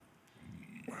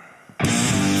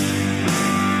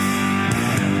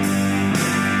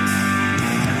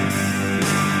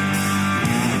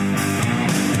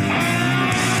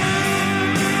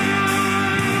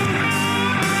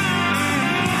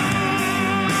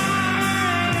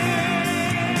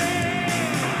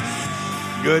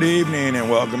Good evening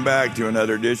and welcome back to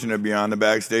another edition of Beyond the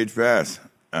Backstage Pass.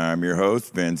 I'm your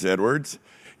host, Vince Edwards.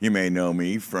 You may know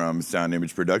me from Sound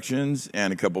Image Productions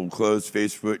and a couple of closed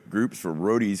Facebook groups for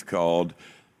roadies called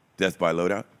Death by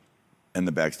Loadout and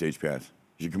the Backstage Pass.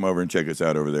 You should come over and check us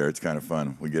out over there. It's kind of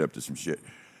fun. We get up to some shit.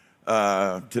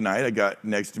 Tonight I got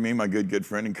next to me my good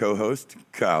friend and co-host,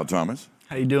 Kyle Thomas.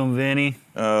 How you doing, Vinny?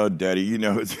 Oh, Daddy, you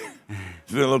know it's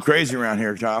been a little crazy around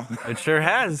here, Kyle. It sure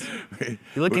has. You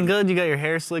looking good? You got your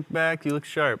hair slicked back. You look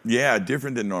sharp. Yeah,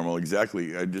 different than normal.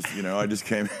 Exactly. I just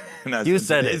came and I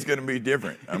said it's going to be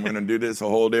different. I'm going to do this a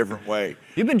whole different way.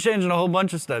 You've been changing a whole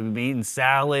bunch of stuff. You've been eating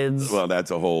salads. Well,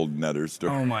 that's a whole nother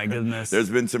story. Oh my goodness. There's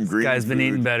been some green This guy's been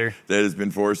eating better. That has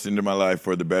been forced into my life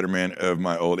for the betterment of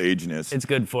my old ageness. It's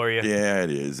good for you. Yeah,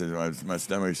 it is. My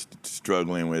stomach's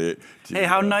struggling with it. Hey,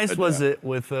 how nice was it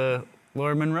with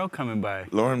Laura Monroe coming by?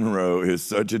 Laura Monroe is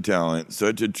such a talent,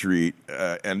 such a treat,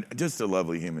 and just a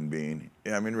lovely human being.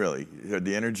 Yeah, I mean, really,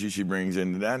 the energy she brings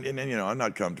in, and you know, I'm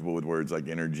not comfortable with words like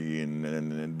energy,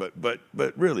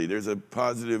 but really, there's a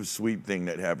positive, sweet thing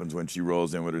that happens when she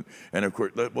rolls in with it. And of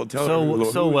course, well, tell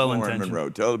Laura Monroe.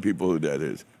 Tell the people who that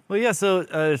is. Well, yeah,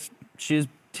 so she's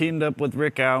teamed up with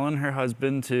Rick Allen, her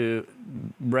husband, to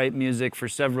write music for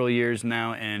several years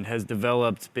now, and has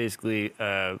developed basically.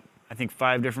 I think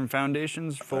 5 different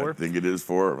foundations, 4? I think it is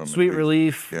 4 of them. Sweet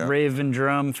Relief, yeah. Rave and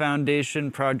Drum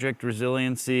Foundation, Project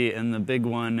Resiliency, and the big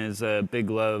one is a Big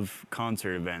Love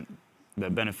concert event, the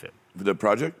benefit. The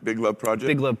project? Big Love Project?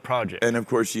 Big Love Project. And of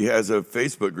course, she has a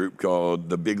Facebook group called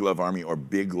the Big Love Army or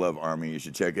Big Love Army. You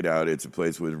should check it out. It's a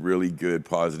place with really good,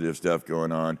 positive stuff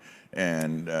going on.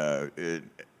 And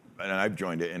I've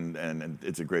joined it, and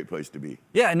it's a great place to be.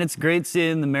 Yeah, and it's great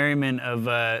seeing the merriment of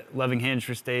Loving Hands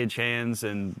for Stage Hands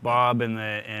and Bob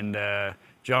and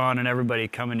John and everybody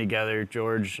coming together.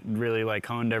 George really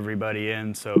honed everybody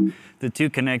in. So the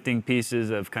 2 connecting pieces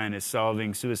of kind of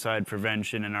solving suicide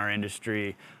prevention in our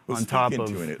industry on top of...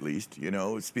 Speaking to it at least, you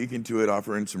know, speaking to it,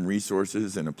 offering some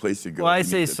resources and a place to go. Well, I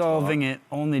say solving it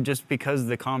only just because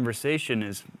the conversation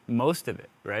is most of it,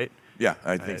 right? Yeah,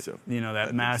 I think so. You know,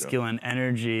 that masculine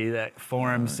energy that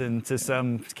forms into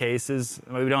some cases.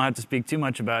 We don't have to speak too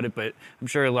much about it, but I'm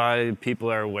sure a lot of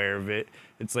people are aware of it.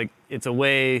 It's like, it's a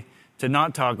way to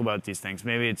not talk about these things.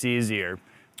 Maybe it's easier,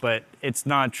 but it's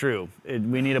not true.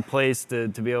 We need a place to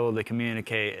be able to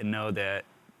communicate and know that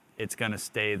it's going to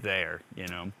stay there, you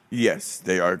know? Yes,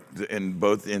 they are. In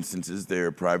both instances, they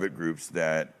are private groups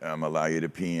that allow you to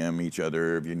PM each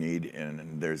other if you need.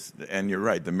 And you're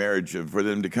right, the marriage for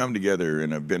them to come together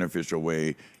in a beneficial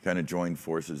way, kind of join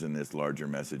forces in this larger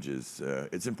message is,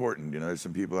 it's important. You know, there's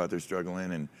some people out there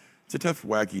struggling, and it's a tough,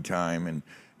 wacky time. And,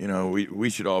 you know, we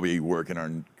should all be working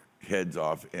our heads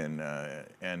off,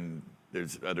 and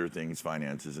there's other things,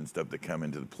 finances and stuff that come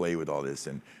into play with all this,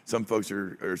 and some folks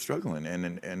are struggling,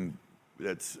 and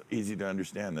that's easy to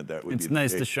understand that would be the case. It's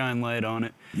nice to shine light on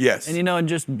it. Yes. And you know, and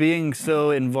just being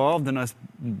so involved in us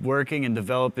working and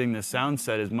developing the sound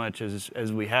set as much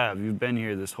as we have, you've been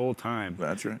here this whole time.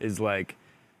 That's right. Is like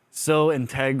so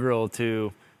integral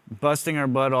to busting our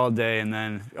butt all day and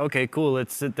then, okay, cool,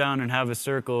 let's sit down and have a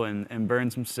circle and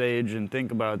burn some sage and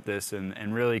think about this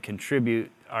and really contribute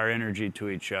our energy to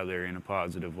each other in a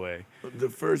positive way. The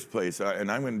first place, and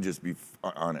I'm going to just be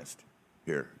honest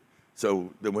here.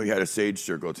 So then we had a sage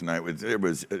circle tonight. There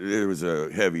was a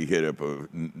heavy hit up of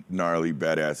gnarly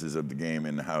badasses of the game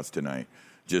in the house tonight,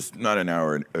 just not an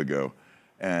hour ago.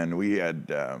 And we had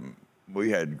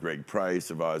Greg Price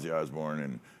of Ozzy Osbourne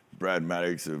and Brad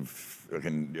Maddox of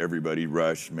everybody,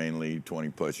 Rush, mainly 20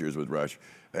 plus years with Rush,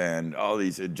 and all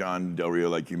these, John Del Rio,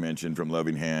 like you mentioned, from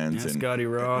Loving Hands, and Scotty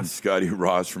Ross. And Scotty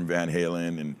Ross from Van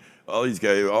Halen, and all these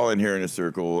guys all in here in a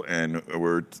circle, and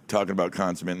we're talking about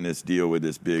consummating this deal with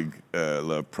this big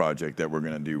love project that we're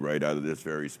going to do right out of this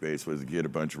very space with get a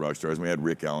bunch of rock stars. And we had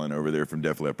Rick Allen over there from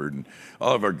Def Leppard, and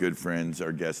all of our good friends,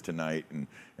 our guests tonight,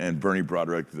 and Bernie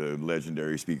Broderick, the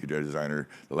legendary speaker designer,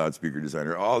 the loudspeaker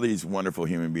designer, all these wonderful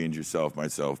human beings, yourself,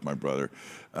 myself, my brother,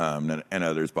 and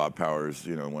others, Bob Powers,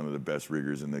 you know, one of the best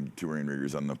riggers and the touring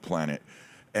riggers on the planet.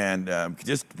 And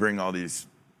just bring all these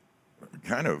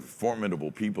kind of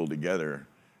formidable people together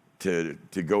to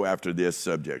go after this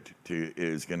subject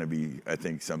is going to be, I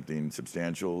think, something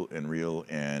substantial and real,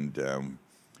 and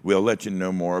we'll let you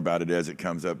know more about it as it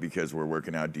comes up because we're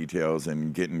working out details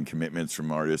and getting commitments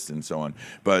from artists and so on.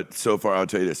 But so far, I'll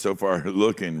tell you this, so far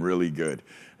looking really good.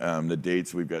 The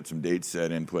dates, we've got some dates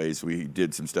set in place. We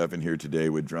did some stuff in here today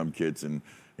with drum kits and,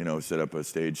 you know, set up a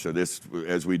stage. So this,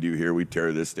 as we do here, we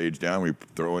tear this stage down, we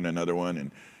throw in another one,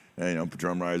 and and,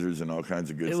 drum risers and all kinds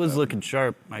of good stuff. It was looking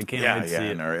sharp. I can't wait to see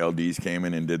it. And our LDs came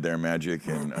in and did their magic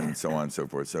and so on and so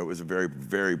forth. So it was a very,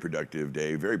 very productive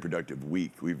day, very productive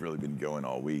week. We've really been going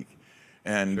all week.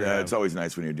 And it's always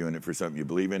nice when you're doing it for something you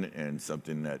believe in and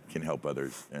something that can help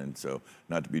others. And so,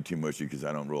 not to be too mushy because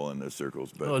I don't roll in those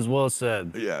circles. But it was well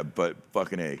said. Yeah, but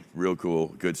fucking A, real cool,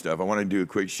 good stuff. I want to do a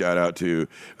quick shout out to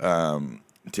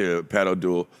Pat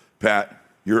O'Doul. Pat,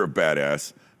 you're a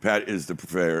badass. Pat is the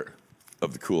purveyor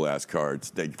of the cool ass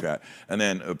cards. Thank you, Pat. And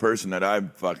then a person that I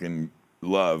fucking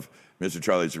love, Mr.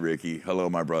 Charlie Zaricki. Hello,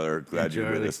 my brother. Glad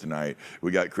you're with us tonight. We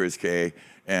got Chris K.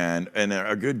 And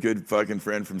our good fucking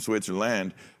friend from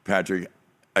Switzerland, Patrick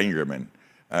Ingerman.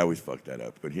 I always fuck that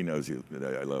up, but he knows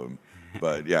that I love him.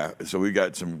 But yeah, so we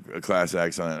got some class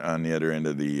acts on the other end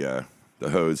of the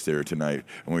hose there tonight,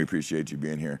 and we appreciate you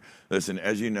being here. Listen,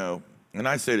 as you know, and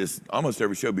I say this almost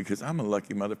every show because I'm a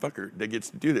lucky motherfucker that gets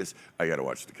to do this. I got to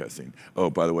watch the cussing. Oh,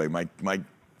 by the way, my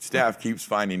staff keeps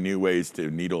finding new ways to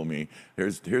needle me.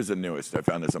 Here's the newest. I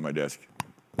found this on my desk.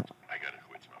 I got to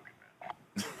quit smoking, man.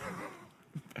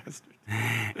 Bastard.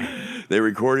 They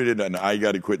recorded it on I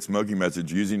Gotta Quit Smoking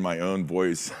message using my own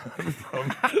voice. I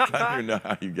don't even know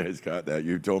how you guys got that.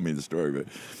 You told me the story, but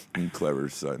I'm clever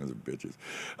son of bitches.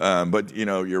 But,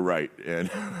 you're right. And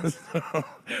so,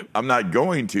 I'm not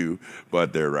going to,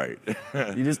 but they're right.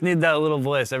 You just need that little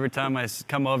voice. Every time I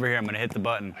come over here, I'm going to hit the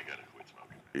button. I gotta quit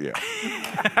smoking. Yeah.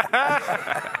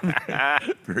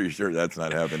 Pretty sure that's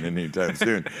not happening anytime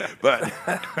soon. But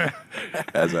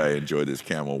as I enjoy this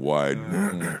Camel Wide.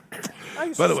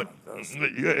 By the way,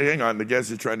 hang on. The guest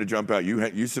is trying to jump out.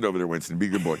 You sit over there, Winston. Be a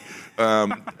good boy.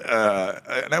 And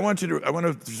I want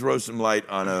to throw some light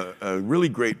on a really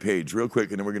great page, real quick,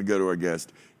 and then we're going to go to our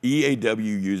guest.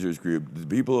 EAW Users Group. The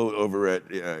people over at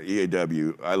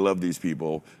EAW, I love these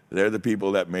people. They're the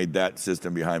people that made that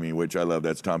system behind me, which I love.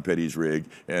 That's Tom Petty's rig,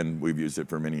 and we've used it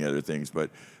for many other things.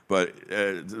 But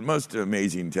the most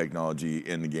amazing technology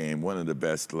in the game, one of the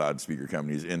best loudspeaker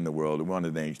companies in the world. I want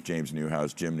to thank Jim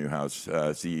Newhouse,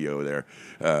 CEO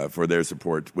there, for their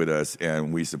support with us,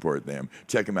 and we support them.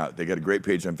 Check them out. They got a great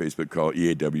page on Facebook called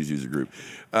EAW's User Group.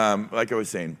 Like I was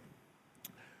saying,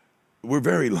 we're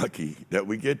very lucky that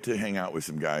we get to hang out with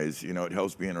some guys. It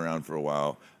helps being around for a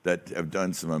while that have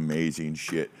done some amazing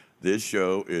shit. This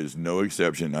show is no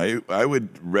exception. I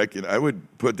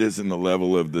would put this in the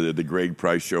level of the Greg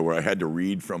Price show where I had to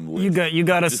read from lists. You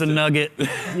got us a nugget.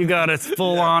 You got us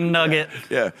full-on nugget.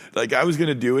 Yeah, like I was going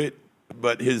to do it,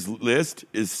 but his list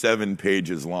is 7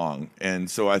 pages long, and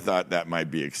so I thought that might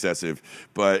be excessive.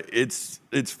 But it's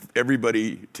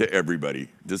everybody to everybody.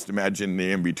 Just imagine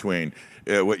the in-between,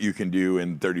 what you can do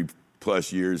in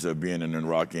 30-plus years of being in a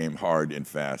rock game hard and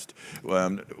fast.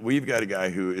 We've got a guy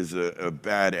who is a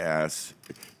badass.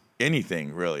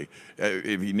 Anything, really.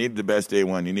 If you need the best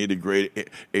A1, you need a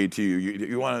great A2,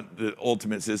 you want the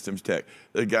ultimate systems tech.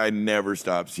 The guy never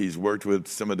stops. He's worked with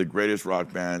some of the greatest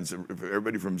rock bands,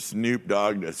 everybody from Snoop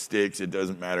Dogg to Styx, it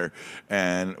doesn't matter.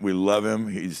 And we love him.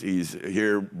 He's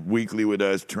here weekly with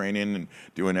us, training and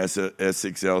doing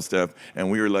S6L stuff.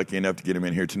 And we were lucky enough to get him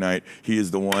in here tonight. He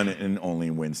is the one and only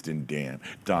Winston Damme.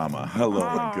 Hello,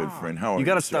 my good friend. How are you? You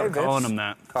got to start calling him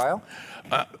that. Kyle?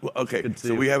 Okay,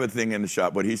 so we have a thing in the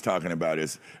shop. What he's talking about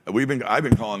is I've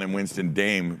been calling him Winston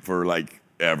Damme for like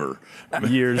ever.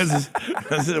 Years.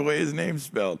 That's the way his name's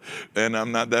spelled, and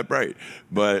I'm not that bright.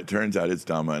 But it turns out it's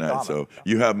Dama. So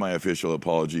you have my official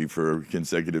apology for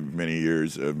consecutive many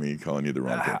years of me calling you the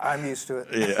wrong thing. I'm used to it.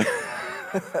 Yeah.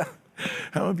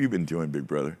 How have you been doing, big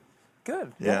brother?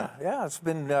 Good. Yeah. It's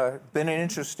been an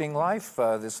interesting life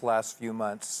this last few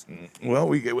months. Well,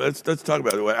 let's talk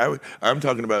about it. I'm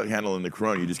talking about handling the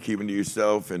corona. You just keeping to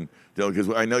yourself, and because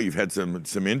I know you've had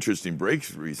some interesting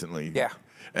breaks recently. Yeah.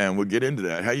 And we'll get into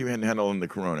that. How you handling the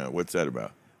corona? What's that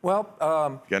about? Well,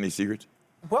 got any secrets?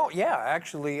 Well, yeah.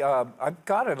 Actually, I've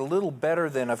got it a little better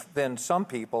than some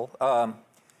people.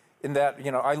 In that,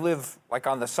 I live like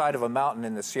on the side of a mountain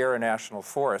in the Sierra National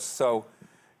Forest, so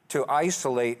to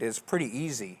isolate is pretty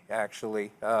easy,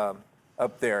 actually,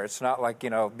 up there. It's not like,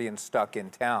 being stuck in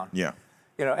town. Yeah.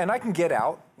 And I can get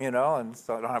out, and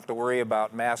so I don't have to worry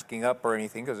about masking up or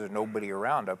anything because there's nobody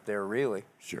around up there, really.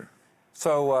 Sure.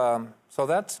 So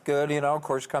that's good, of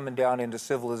course, coming down into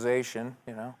civilization,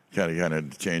 Kind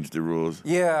of change the rules.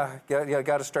 Yeah,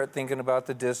 got to start thinking about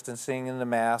the distancing and the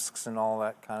masks and all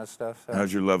that kind of stuff. So.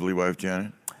 How's your lovely wife,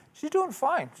 Janet? She's doing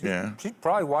fine. She's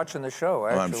probably watching the show,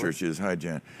 actually. Oh, I'm sure she is. Hi,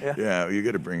 Jan. Yeah. You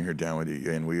got to bring her down with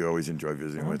you, and we always enjoy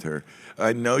visiting with her.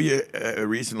 I know you.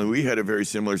 Recently, we had a very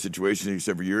similar situation,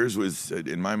 except for yours was,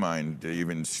 in my mind,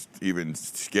 even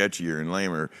sketchier and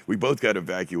lamer. We both got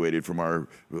evacuated from our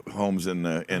homes in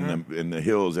the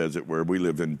hills, as it were. We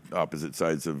lived in opposite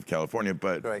sides of California,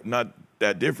 but not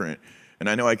that different. And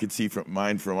I know I could see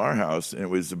mine from our house, and it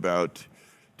was about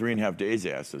 3.5 days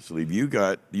they asked us to leave. You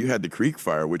had the creek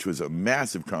fire, which was a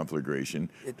massive conflagration.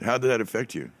 How did that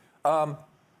affect you?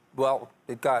 Well,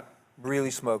 it got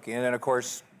really smoky, and then of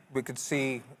course we could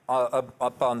see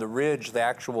up on the ridge the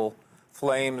actual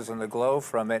flames and the glow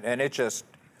from it, and it just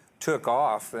took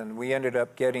off. And we ended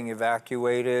up getting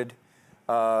evacuated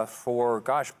for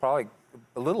probably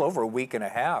a little over a week and a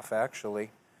half, actually.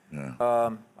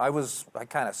 Yeah. I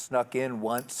kind of snuck in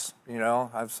once,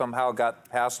 I somehow got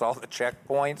past all the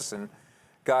checkpoints and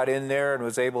got in there and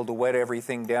was able to wet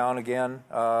everything down again,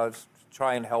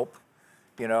 try and help,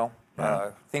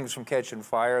 things from catching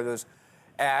fire. There's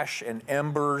ash and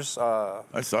embers.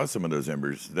 I saw some of those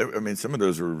embers. Some of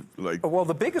those were like... Well,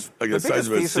 the biggest size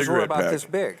of a pieces were cigarette about pack. This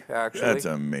big, actually. That's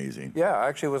amazing. Yeah,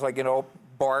 actually it was like,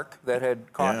 bark that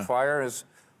had caught fire.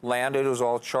 Landed, it was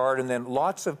all charred, and then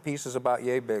lots of pieces about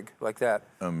yay big, like that.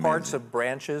 Amazing. Parts of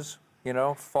branches,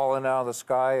 falling out of the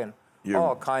sky, and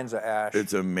all kinds of ash.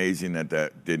 It's amazing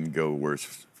that didn't go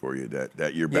worse for you,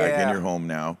 that you're back in your home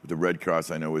now. The Red Cross,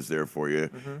 I know, was there for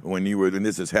you. When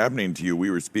this is happening to you,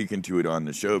 we were speaking to it on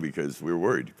the show because we were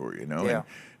worried for you, Yeah.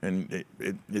 And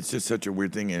it's just such a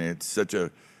weird thing, and it's such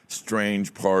a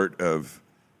strange part of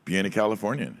being a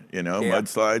Californian,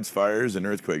 mudslides, fires, and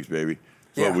earthquakes, baby.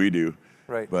 It's what we do.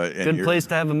 Right. Good place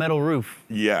to have a metal roof.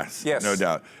 Yes, no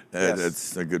doubt. Yes.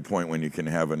 That's a good point when you can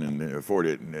have it and afford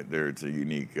it. And it's a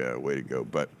unique way to go.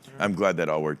 But I'm glad that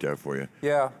all worked out for you.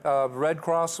 Yeah, Red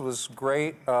Cross was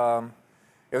great.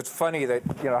 It's funny that,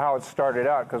 how it started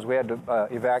out, because we had to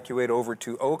evacuate over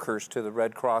to Oakhurst to the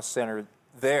Red Cross Center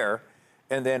there.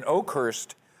 And then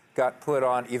Oakhurst got put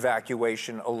on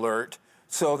evacuation alert.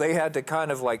 So they had to kind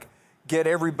of get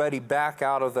everybody back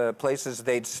out of the places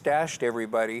they'd stashed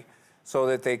everybody, so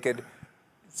that they could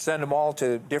send them all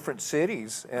to different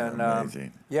cities. And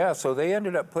amazing. So they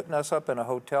ended up putting us up in a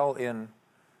hotel in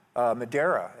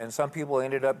Madera, and some people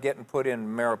ended up getting put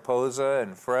in Mariposa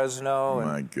and Fresno.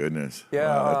 My goodness. Yeah,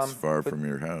 wow, that's far from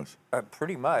your house.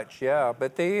 Pretty much, yeah.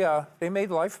 But they made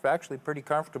life actually pretty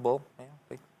comfortable.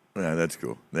 Yeah, that's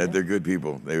cool. They're good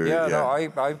people. They were,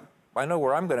 No, I know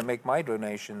where I'm going to make my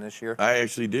donation this year. I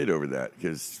actually did over that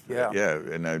because,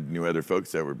 and I knew other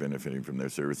folks that were benefiting from their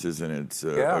services, and it's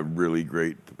a really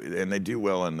great, and they do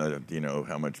well on the,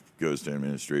 how much goes to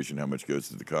administration, how much goes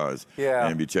to the cause. Yeah.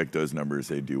 And if you check those numbers,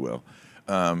 they do well.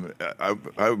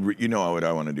 You know what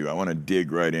I want to do? I want to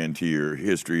dig right into your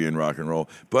history in rock and roll,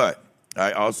 but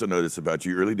I also noticed about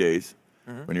you early days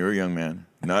when you were a young man,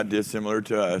 not dissimilar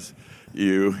to us.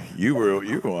 You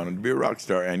wanted to be a rock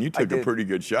star, and you took a pretty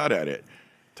good shot at it.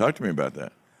 Talk to me about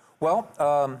that.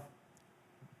 Well,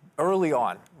 early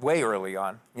on, way early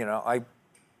on, I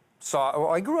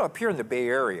grew up here in the Bay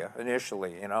Area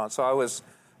initially, so I was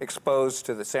exposed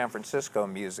to the San Francisco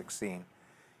music scene,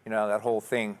 that whole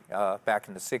thing back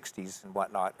in the 60s and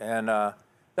whatnot. And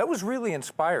that was really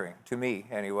inspiring to me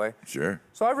anyway. Sure.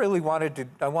 So I really wanted to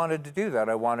do that.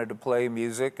 I wanted to play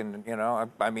music, and,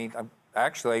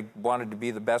 actually, I wanted to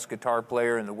be the best guitar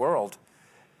player in the world.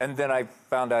 And then I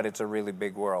found out it's a really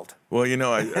big world. Well,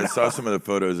 I saw some of the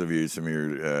photos of you, some of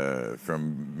your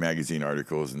from magazine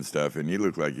articles and stuff, and you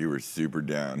looked like you were super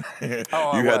down. You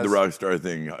had the rock star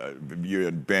thing. You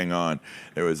had bang on.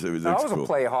 It was cool. I was a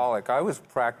playaholic. I was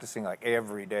practicing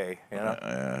every day.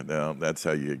 No, that's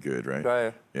how you get good, right?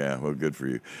 Right. Yeah. Well, good for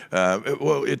you.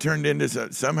 It turned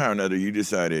into somehow or another. You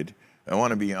decided, I want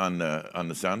to be on the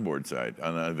soundboard side,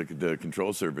 on the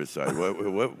control service side.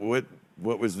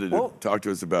 What was talk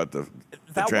to us about the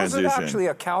transition? That wasn't actually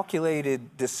a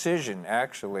calculated decision,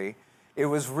 actually. It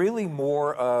was really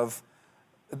more of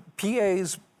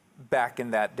PAs back in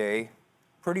that day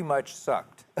pretty much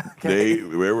sucked. Okay? They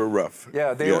were rough.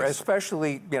 Yeah, they were,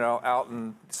 especially, out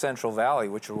in Central Valley,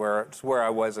 which is where I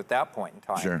was at that point in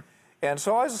time. Sure. And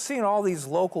so I was seeing all these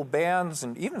local bands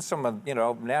and even some of,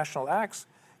 national acts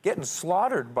getting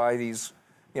slaughtered by these,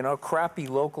 crappy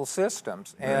local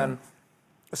systems. And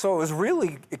so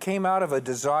it came out of a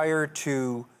desire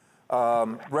to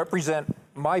represent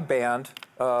my band,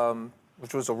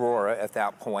 which was Aurora at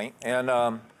that point,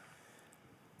 and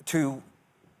to,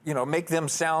 make them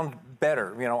sound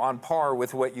better, on par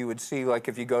with what you would see, like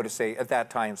if you go to, say, at that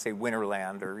time, say,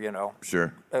 Winterland or,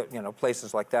 Sure.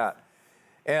 Places like that.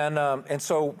 And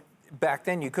so back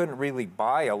then you couldn't really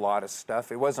buy a lot of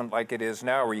stuff. It wasn't like it is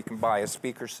now where you can buy a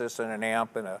speaker system, an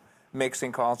amp, and a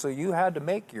mixing console. You had to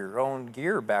make your own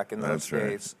gear back in those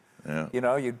days. Yeah. You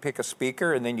know, you'd pick a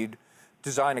speaker and then you'd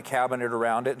design a cabinet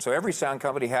around it. And so every sound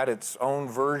company had its own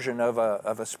version of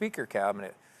a speaker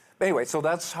cabinet. But anyway, so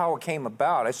that's how it came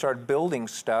about. I started building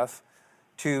stuff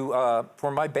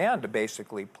for my band to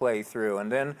basically play through.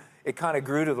 And then it kind of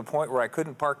grew to the point where I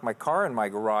couldn't park my car in my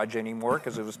garage anymore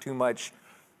because it was too much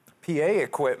PA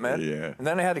equipment. Yeah. And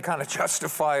then I had to kind of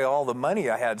justify all the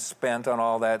money I had spent on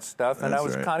all that stuff. And I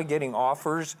was kind of getting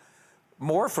offers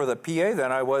more for the PA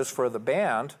than I was for the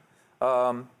band.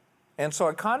 And so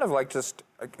I kind of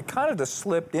just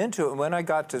slipped into it. And when I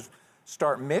got to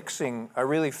start mixing, I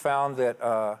really found that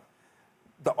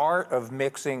the art of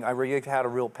mixing, I really had a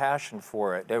real passion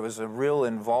for it. There was a real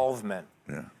involvement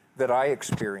that I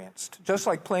experienced. Just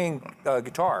like playing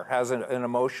guitar has an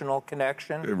emotional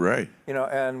connection. Right. You know,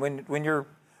 and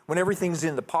when everything's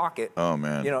in the pocket, oh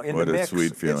man, you know, in what the a mix,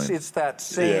 sweet feeling. It's that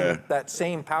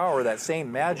same power, that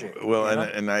same magic. Well,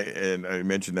 and I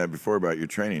mentioned that before about your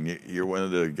training. You're one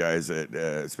of the guys that,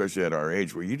 especially at our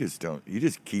age, where you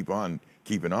just keep on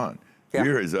keeping on. Yeah.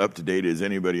 You're as up to date as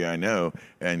anybody I know,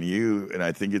 and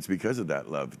I think it's because of that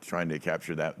love, trying to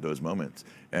capture those moments.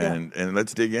 And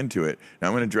let's dig into it. Now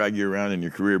I'm going to drag you around in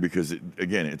your career because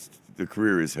the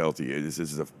career is healthy. This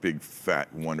is a big,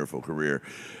 fat, wonderful career.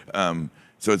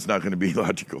 So it's not going to be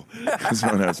logical. So I'm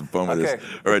going to have some fun with this.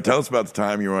 All right, tell us about the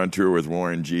time you were on tour with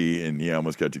Warren G. and he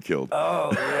almost got you killed. Oh,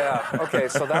 yeah. Okay,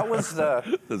 so that was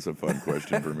That's a fun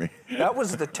question for me. That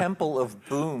was the Temple of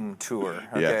Boom tour,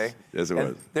 okay? Yes, it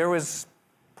was. There was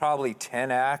probably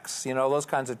 10 acts, you know, those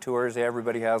kinds of tours.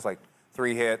 Everybody has like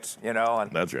 3 hits, you know.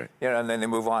 And, that's right. You know, and then they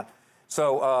move on.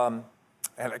 So,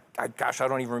 and I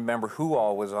don't even remember who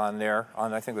all was on there.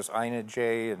 I think it was Ina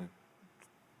J. and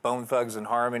Bone Thugs and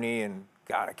Harmony and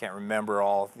God, I can't remember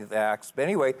all of the acts. But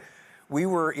anyway, we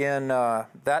were in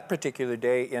that particular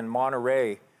day in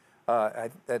Monterey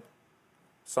at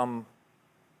some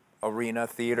arena,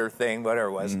 theater thing, whatever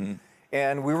it was. Mm-hmm.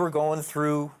 And we were going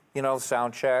through, you know,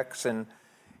 sound checks and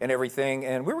everything.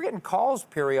 And we were getting calls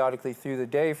periodically through the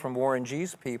day from Warren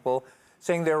G's people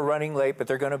saying they were running late, but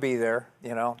they're going to be there,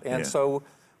 you know. And so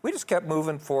we just kept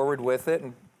moving forward with it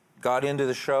and got into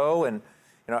the show. And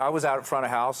you know, I was out in front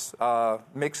of house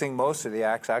mixing most of the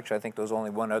acts. Actually, I think there was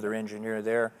only one other engineer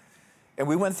there. And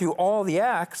we went through all the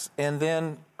acts, and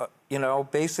then, you know,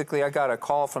 basically I got a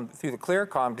call through the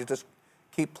ClearCom to just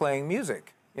keep playing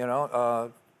music, you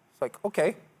know. It's like,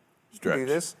 okay, do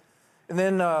this. And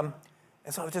then, and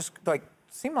so it just,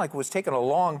 seemed like it was taking a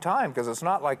long time because it's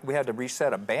not like we had to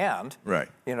reset a band. Right.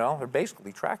 You know, they're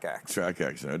basically track acts. Track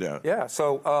acts, no doubt. Yeah,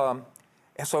 so...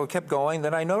 And so it kept going.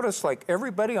 Then I noticed,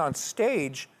 everybody on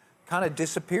stage kind of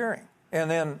disappearing. And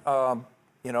then,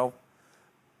 you know,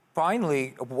 finally,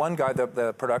 one guy,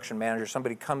 the production manager,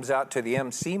 somebody comes out to the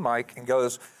MC mic and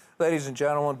goes, ladies and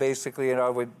gentlemen, basically, you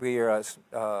know, we are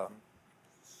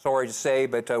sorry to say,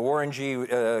 but Warren G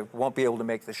won't be able to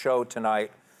make the show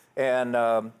tonight. And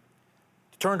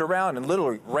turned around and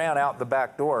literally ran out the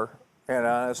back door. And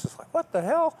I was just like, what the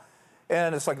hell?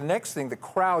 And it's like the next thing, the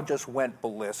crowd just went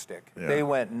ballistic. Yeah. They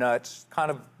went nuts, kind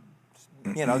of,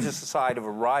 you know, just the side of a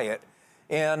riot.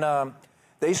 And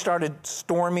they started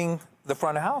storming the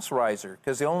front of house riser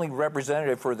because the only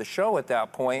representative for the show at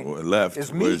that point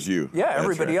is me. Was you. Yeah,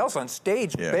 everybody else on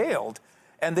stage bailed.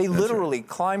 And they literally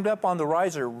climbed up on the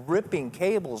riser, ripping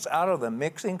cables out of the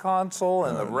mixing console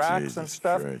and the racks and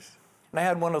stuff. Christ. And I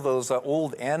had one of those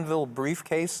old Anvil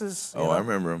briefcases. Oh, I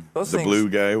remember them. Those things, blue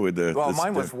guy with the... Well,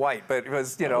 mine was white, but it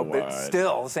was, you know, but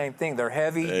still the same thing. They're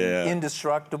heavy,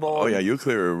 indestructible. Oh, yeah, you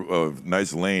clear a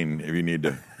nice lane if you need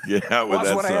to get out with that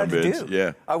son of a bitch. That's what I had to do.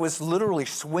 Yeah. I was literally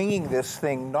swinging this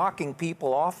thing, knocking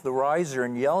people off the riser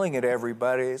and yelling at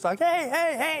everybody. It's like, hey,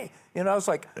 hey, hey. You know, it's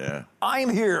like, I'm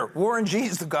here. Warren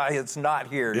G's the guy that's not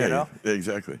here, you know?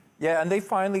 Exactly. Yeah, and they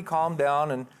finally calmed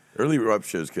down and... Early rap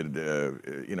shows could,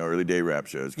 early day rap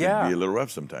shows could be a little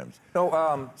rough sometimes. No,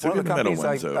 one of the companies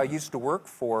I used to work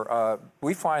for,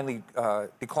 we finally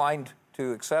declined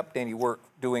to accept any work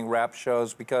doing rap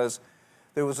shows because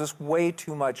there was just way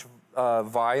too much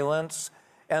violence,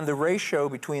 and the ratio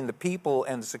between the people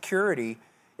and the security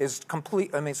is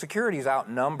complete. I mean, security is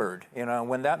outnumbered. You know,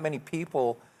 when that many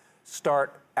people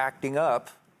start acting up,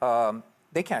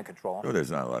 they can't control them. No, there's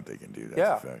not a lot they can do.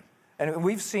 That's a fact. And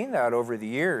we've seen that over the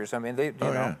years. I mean, you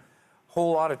know,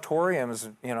 whole auditoriums,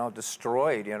 you know,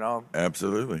 destroyed, you know.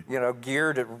 Absolutely. You know,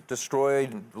 gear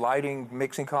destroyed, lighting,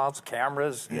 mixing consoles,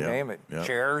 cameras, you name it,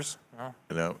 chairs.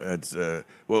 You know, it's,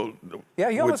 well... Yeah,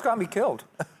 you almost got me killed.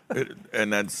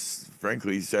 And that's,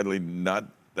 frankly, sadly, not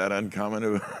that uncommon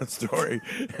of a story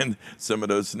and some of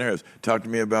those scenarios. Talk to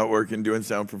me about doing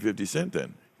sound for 50 Cent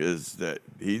then, because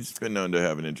he's been known to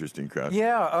have an interesting crowd.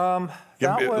 Yeah,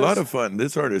 A lot of fun.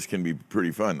 This artist can be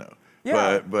pretty fun though.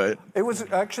 Yeah, but it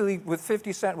was actually with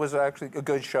 50 Cent was actually a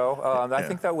good show. I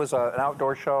think that was an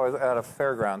outdoor show at a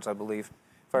fairgrounds, I believe,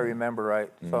 if I remember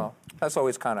right. So that's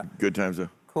always kind of good times though.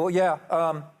 Cool. Yeah,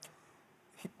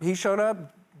 he showed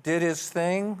up, did his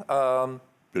thing.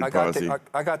 I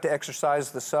got to exercise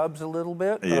the subs a little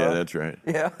bit. Yeah, that's right.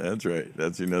 Yeah, that's right.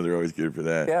 They're always good for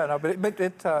that. Yeah, no, but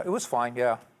it was fine.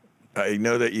 Yeah. I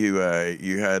know that you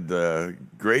had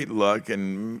great luck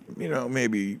and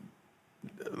maybe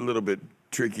a little bit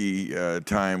tricky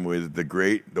time with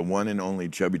the one and only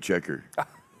Chubby Checker.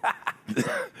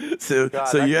 So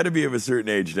you had to be of a certain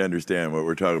age to understand what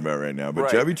we're talking about right now. But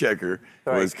right. Chubby Checker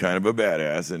was kind of a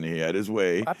badass, and he had his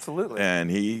way. Absolutely. And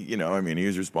he, he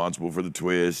was responsible for the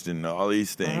twist and all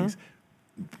these things.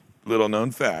 Little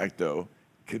known fact, though,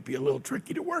 could be a little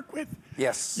tricky to work with.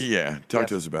 Yes. Yeah. Talk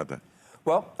to us about that.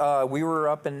 Well, we were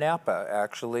up in Napa,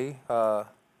 actually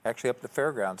up the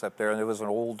fairgrounds up there, and there was an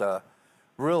old,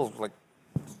 real,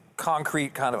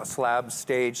 concrete kind of a slab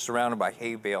stage surrounded by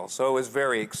hay bales, so it was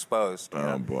very exposed.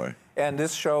 Oh, boy. And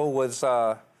this show was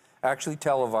actually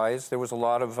televised. There was a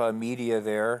lot of media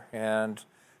there and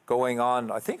going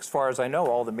on, I think as far as I know,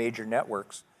 all the major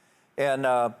networks. And,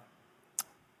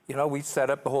 we set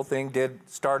up the whole thing,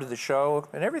 started the show,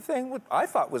 and everything I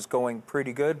thought was going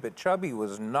pretty good, but Chubby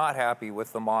was not happy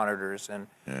with the monitors. And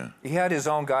he had his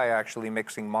own guy actually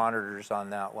mixing monitors on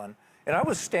that one. And I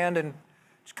was standing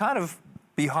kind of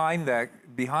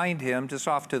behind him, just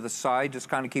off to the side, just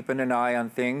kind of keeping an eye on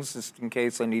things, just in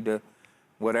case I need to,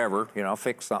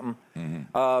 fix something.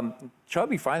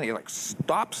 Chubby finally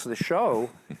stops the show,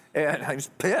 and I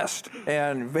was pissed,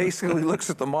 and basically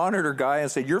looks at the monitor guy and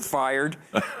said, "You're fired,"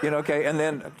 okay. And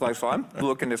then so I'm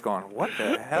looking, just going, "What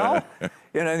the hell?"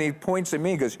 And he points at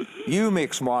me and goes, "You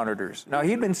mix monitors." Now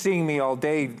he'd been seeing me all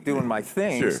day doing my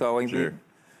thing,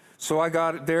 so I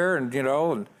got it there, and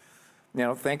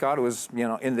thank God it was,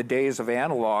 in the days of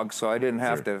analog, so I didn't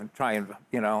have to try and,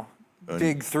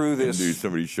 dig through this. And do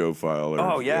somebody's show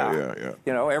file. Yeah.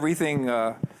 Everything,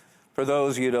 for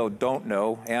those don't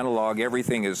know, analog,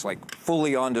 everything is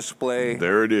fully on display.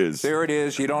 There it is. There it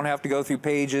is. You don't have to go through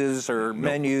pages or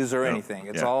menus or anything.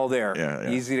 It's all there.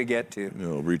 Easy to get to.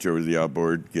 Reach over to the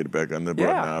outboard, get it back on the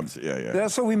button knobs. Yeah.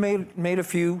 So we made a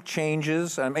few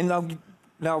changes. I mean,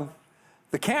 now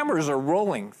the cameras are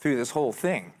rolling through this whole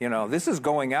thing. This is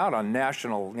going out on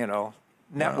national,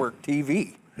 network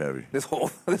TV. Heavy. This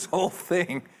whole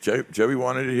thing. Chubby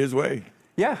wanted it his way.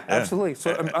 Yeah, absolutely.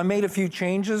 So I made a few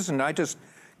changes, and I just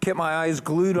kept my eyes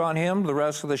glued on him the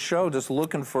rest of the show, just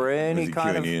looking for any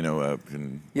kind of. Up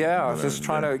and. Yeah, I was just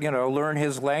trying to, learn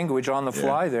his language on the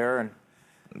fly there,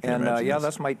 and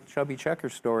that's my Chubby Checker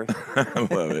story. I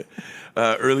love it.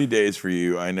 Early days for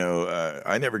you. I know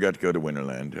I never got to go to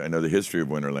Winterland. I know the history of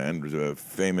Winterland. It was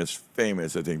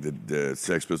famous. I think the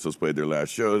Sex Pistols played their last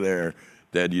show there.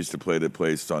 Dad used to play the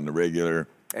place on the regular.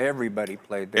 Everybody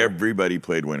played there. Everybody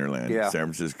played Winterland. Yeah. San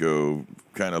Francisco,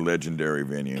 kind of legendary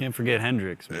venue. Can't forget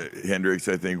Hendrix. Hendrix,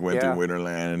 I think, went to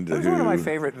Winterland. It was one of my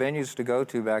favorite venues to go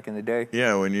to back in the day.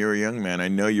 Yeah, when you were a young man. I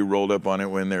know you rolled up on it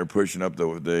when they were pushing up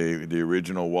the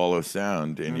original Wall of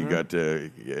Sound, and you got to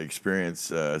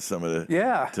experience some of the...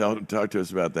 Yeah. Talk to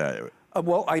us about that.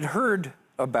 Well, I'd heard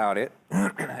about it,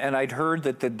 and I'd heard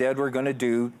that the Dead were going to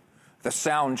do the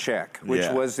sound check, which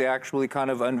was the actually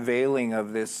kind of unveiling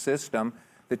of this system,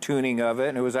 the tuning of it,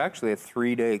 and it was actually a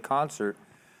 3-day concert.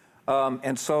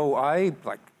 And so I've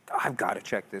got to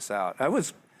check this out. I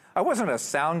wasn't a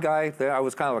sound guy. I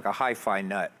was kind of like a hi-fi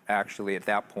nut, actually, at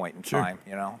that point in time,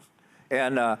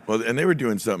 And and they were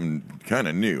doing something kind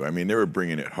of new. I mean, they were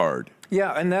bringing it hard.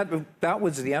 Yeah, and that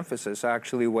was the emphasis,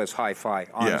 actually, was hi-fi,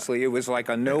 honestly. Yeah. It was like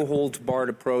a no-holds-barred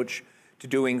approach to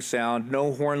doing sound,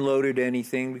 no horn-loaded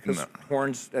anything, because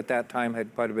horns at that time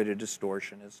had quite a bit of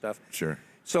distortion and stuff. Sure.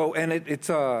 So, and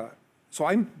so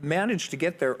I managed to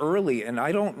get there early, and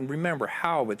I don't remember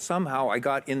how, but somehow I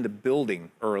got in the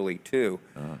building early, too,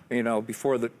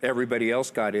 before everybody else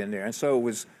got in there. And so it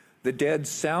was the Dead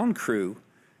sound crew,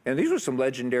 and these were some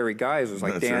legendary guys. It was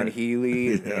like Dan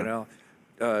Healy,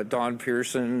 Don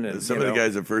Pearson. And, some of the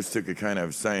guys that first took a kind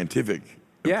of scientific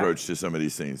approach to some of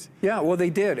these things. Yeah, well,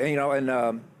 they did.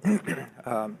 And,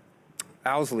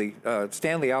 Owsley,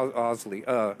 Stanley Owsley,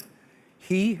 or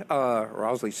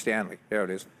Owsley Stanley, there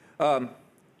it is.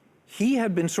 He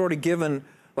had been sort of given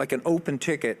like an open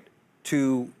ticket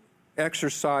to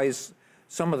exercise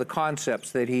some of the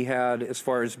concepts that he had as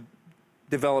far as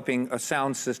developing a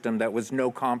sound system that was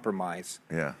no compromise.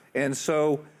 Yeah. And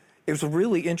so it was a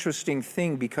really interesting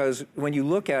thing because when you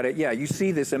look at it, yeah, you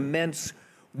see this immense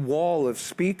wall of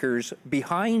speakers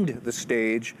behind the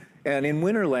stage. And in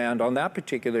Winterland, on that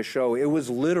particular show, it was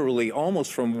literally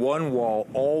almost from one wall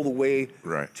all the way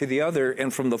to the other,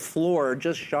 and from the floor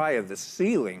just shy of the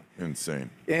ceiling.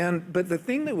 Insane. But the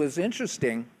thing that was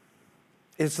interesting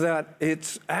is that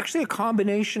it's actually a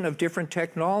combination of different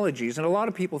technologies. And a lot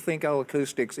of people think L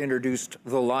Acoustics introduced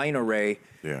the line array.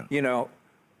 Yeah. You know,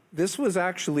 this was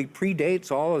actually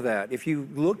predates all of that. If you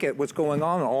look at what's going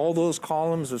on in all those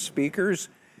columns of speakers,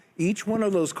 each one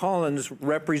of those columns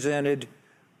represented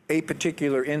a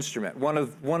particular instrument, one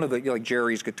of the, like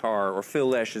Jerry's guitar or Phil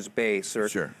Lesh's bass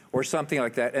or something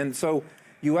like that. And so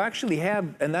you actually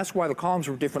had, and that's why the columns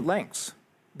were different lengths,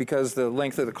 because the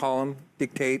length of the column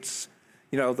dictates,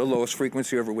 you know, the lowest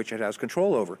frequency over which it has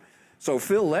control over. So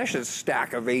Phil Lesh's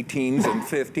stack of 18s and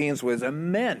 15s was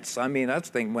immense. I mean, that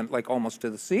thing went like almost to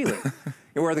the ceiling,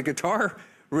 where the guitar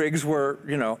rigs were,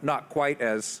 you know, not quite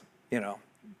as, you know,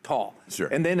 tall. Sure.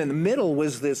 And then in the middle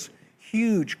was this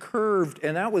huge curved,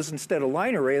 and that was, instead of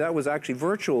line array, that was actually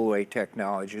virtual array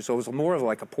technology. So it was more of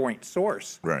like a point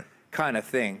source kind of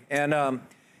thing. And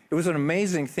it was an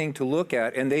amazing thing to look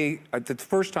at. And the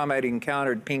first time I'd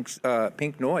encountered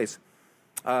pink noise,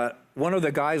 one of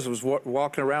the guys was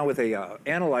walking around with a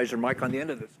analyzer mic on the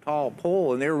end of this tall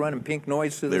pole, and they were running pink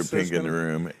noise through the system. They're pink in the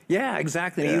room. Yeah,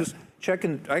 exactly. And he was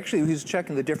checking, actually he was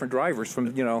checking the different drivers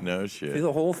from, you know, no shit. through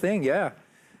the whole thing, yeah.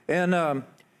 And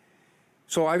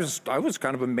so I was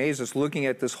kind of amazed just looking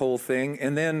at this whole thing,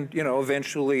 and then, you know,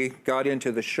 eventually got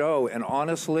into the show, and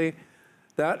honestly,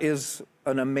 that is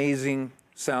an amazing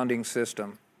sounding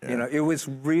system. You know, it was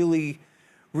really,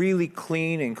 really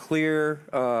clean and clear.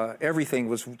 Everything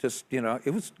was just, you know,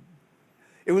 it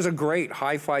was a great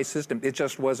hi-fi system. It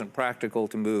just wasn't practical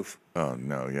to move. Oh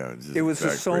no, yeah. It was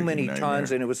just so many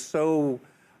tons, and it was so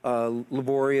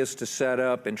laborious to set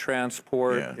up and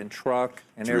transport and truck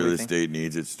and everything. Real estate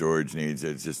needs it, storage needs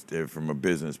it. It's just from a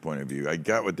business point of view, I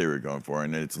got what they were going for,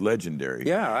 and it's legendary.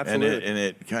 Yeah, absolutely. And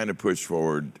it kind of pushed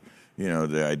forward, you know,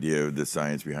 the idea of the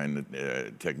science behind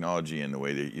the technology and the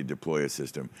way that you deploy a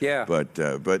system. Yeah.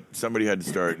 But somebody had to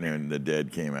start, and the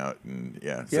Dead came out, and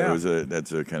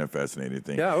that's a kind of fascinating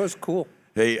thing. Yeah, it was cool.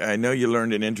 Hey, I know you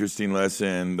learned an interesting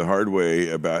lesson the hard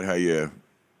way about how you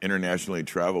internationally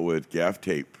travel with gaff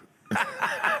tape.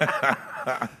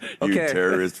 You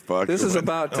terrorist fuck. This is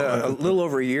about a little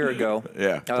over a year ago.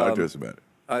 Yeah, talk to us about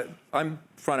it. I'm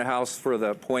front of house for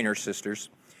the Pointer Sisters,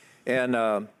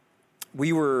 and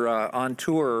we were on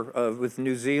tour with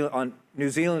New Zealand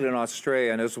and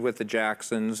Australia, and it was with the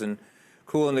Jacksons and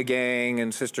Kool and the Gang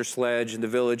and Sister Sledge and the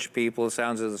Village People,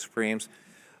 Sounds of the Supremes.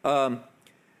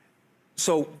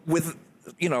 So with,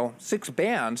 you know, 6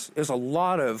 bands, there's a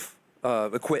lot of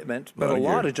equipment, but a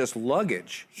lot of just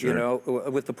luggage. Sure. You know,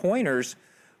 with the Pointers,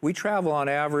 we travel on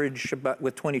average about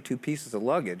with 22 pieces of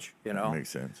luggage. You know, that makes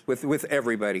sense. With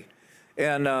everybody,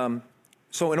 and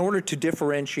so in order to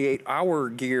differentiate our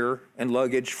gear and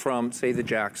luggage from, say, the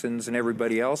Jacksons and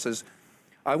everybody else's,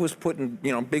 I was putting,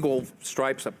 you know, big old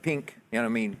stripes of pink. You know what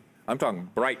I mean? I'm talking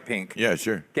bright pink. Yeah,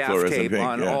 sure. Gaff Fluorescent tape pink,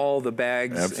 on all the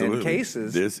bags and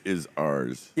cases. This is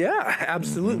ours. Yeah,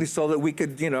 absolutely. So that we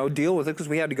could, you know, deal with it, because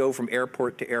we had to go from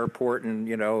airport to airport and,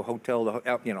 you know, hotel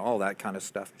to, you know, all that kind of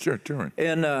stuff. Sure.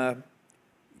 And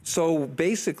so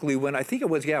basically, when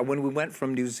we went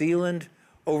from New Zealand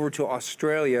over to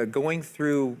Australia, going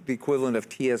through the equivalent of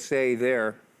TSA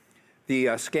there,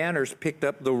 the scanners picked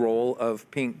up the roll of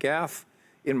pink gaff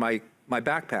in my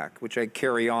backpack, which I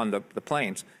carry on the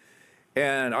planes.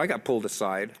 And I got pulled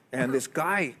aside, and this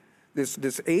guy,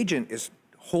 this agent is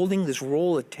holding this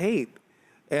roll of tape,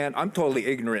 and I'm totally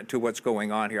ignorant to what's going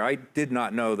on here. I did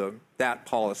not know that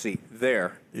policy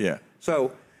there. Yeah.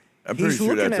 So I'm pretty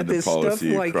sure that's the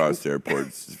policy across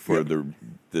airports for the.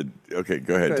 Okay,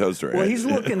 go ahead. Tell the story. Well, he's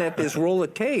looking at this roll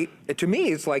of tape. To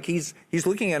me, it's like he's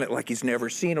looking at it like he's never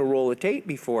seen a roll of tape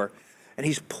before, and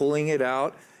he's pulling it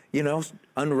out, you know,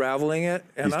 unraveling it.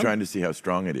 And he's trying to see how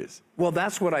strong it is. Well,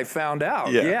 that's what I found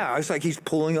out. Yeah, I was like, he's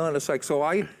pulling on. It's like, so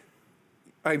I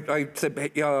said,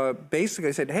 basically,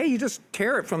 I said, hey, you just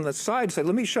tear it from the side. I said,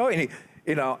 let me show you. And he,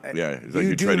 you know, it's like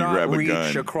you do not reach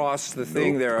gun. across the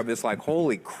thing there. I was like,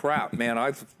 holy crap, man!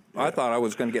 I thought I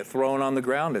was going to get thrown on the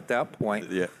ground at that point.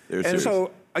 Yeah, and serious.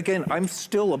 So again, I'm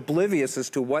still oblivious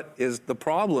as to what is the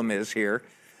problem is here.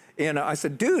 And I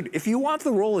said, dude, if you want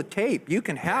the roll of tape, you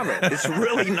can have it. It's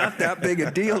really not that big a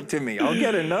deal to me. I'll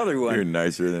get another one. You're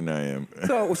nicer than I am.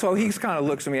 So he kind of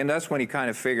looks at me, and that's when he kind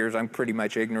of figures I'm pretty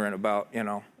much ignorant about, you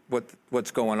know,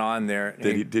 what's going on there.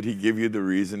 Did he give you the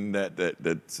reason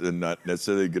that's not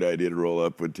necessarily a good idea to roll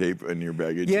up with tape in your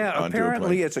baggage? Yeah, onto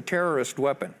apparently a it's a terrorist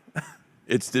weapon.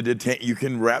 It's to detain. You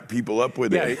can wrap people up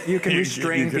with it. Yeah, you can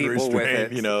restrain people with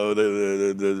it. You know,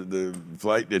 the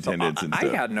flight attendants and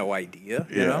stuff. I had no idea.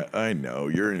 Yeah, you know? I know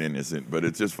you're an innocent, but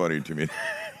it's just funny to me.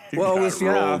 Well,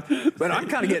 but I'm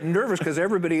kind of getting nervous because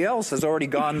everybody else has already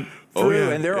gone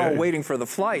through, and they're all waiting for the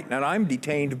flight, and I'm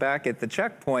detained back at the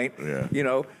checkpoint. Yeah. You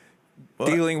know,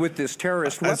 dealing with this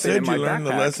terrorist weapon in my backpack. I said you learned the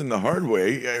lesson the hard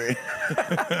way. I mean.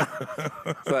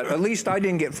 But at least I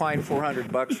didn't get fined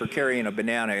 $400 for carrying a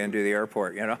banana into the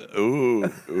airport. You know.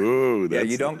 Ooh. Yeah,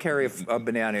 you don't carry a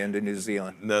banana into New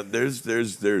Zealand. No, there's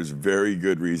very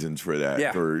good reasons for that.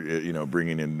 Yeah. For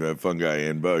bringing in fungi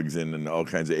and bugs and all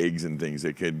kinds of eggs and things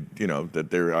that could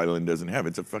that their island doesn't have.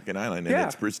 It's a fucking island and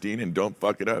it's pristine and don't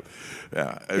fuck it up.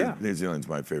 Yeah. New Zealand's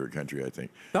my favorite country, I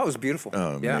think. That was beautiful.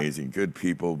 Oh, amazing, good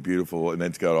people, beautiful, and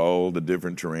it's got all the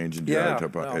different terrains and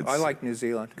I like New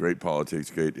Zealand. Great politics,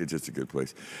 great. It's just a good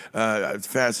place. It's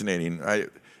fascinating.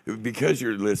 Because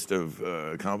your list of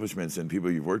accomplishments and people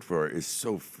you've worked for is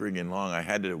so friggin' long, I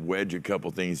had to wedge a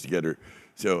couple things together.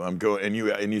 So I'm going,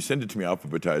 and you sent it to me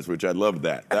alphabetized, which I loved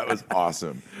that. That was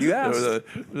awesome. You asked.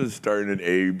 It was starting an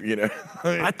Abe,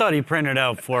 I thought he printed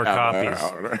out 4 copies.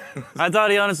 I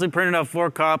thought he honestly printed out 4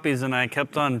 copies, and I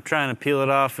kept on trying to peel it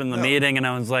off in the meeting, and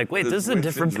I was like, wait, this is a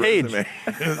different page.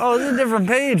 Oh, this is a different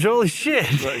page. Holy shit.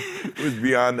 It was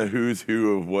beyond the who's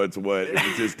who of what's what. It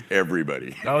was just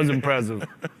everybody. That was impressive.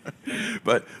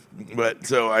 But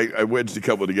so I wedged a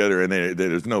couple together, and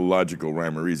there's no logical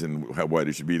rhyme or reason why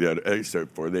they should be that,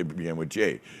 except for they began with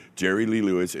J. Jerry Lee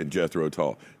Lewis and Jethro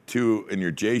Tull, 2 in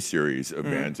your J series of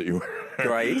bands that you were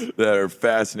right that are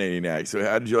fascinating acts. So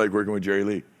how did you like working with Jerry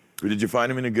Lee? Or did you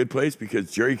find him in a good place?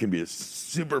 Because Jerry can be a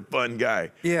super fun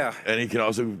guy. Yeah. And he can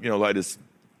also light his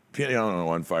piano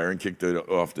on fire and kick it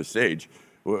off the stage.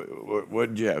 What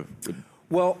did you have?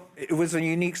 Well, it was a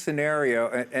unique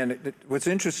scenario, and what's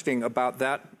interesting about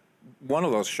that, one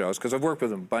of those shows, because I've worked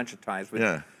with him a bunch of times,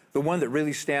 but the one that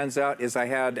really stands out is I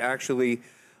had actually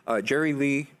Jerry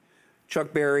Lee,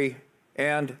 Chuck Berry,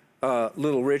 and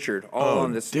Little Richard all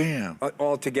on this,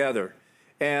 all together.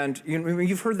 And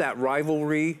you've heard that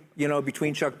rivalry,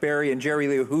 between Chuck Berry and Jerry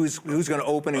Lee, who's going to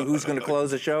open and who's going to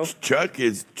close the show. Chuck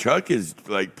is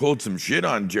like pulled some shit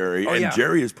on Jerry,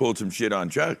 Jerry has pulled some shit on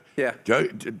Chuck. Yeah.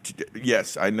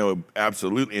 Yes, I know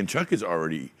absolutely. And Chuck is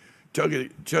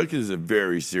a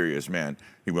very serious man.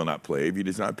 He will not play if he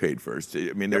is not paid first.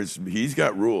 I mean, he's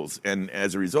got rules, and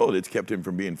as a result, it's kept him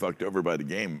from being fucked over by the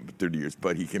game for 30 years.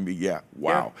 But he can be,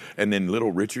 wow. And then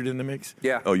Little Richard in the mix.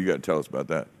 Yeah. Oh, you got to tell us about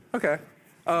that. Okay.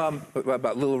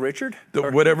 About Little Richard?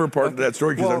 Whatever part of that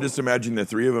story, because I'm just imagining the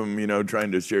 3 of them,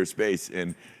 trying to share space,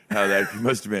 and how that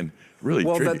must have been really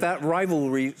tricky. that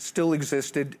rivalry still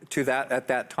existed at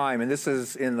that time, and this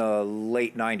is in the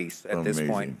late 90s at this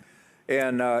point.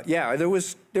 And there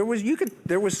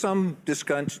was some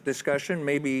discussion,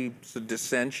 maybe some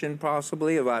dissension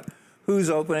possibly, about who's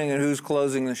opening and who's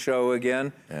closing the show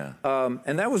again. Yeah.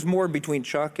 And that was more between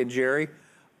Chuck and Jerry.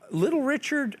 Little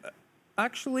Richard,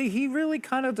 actually, he really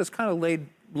kind of laid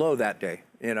low that day,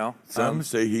 Some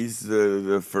say he's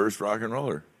the first rock and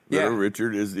roller. Little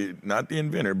Richard is not the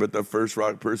inventor, but the first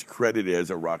rock person credited as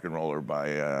a rock and roller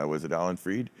by, was it Alan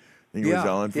Freed? I think it was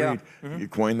Alan Freed. Yeah. Mm-hmm. He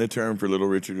coined the term for Little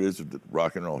Richard is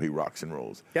rock and roll. He rocks and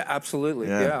rolls. Yeah, absolutely.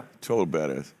 Yeah. Total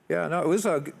badass. Yeah, no, it was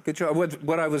a good show.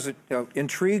 What I was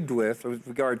intrigued with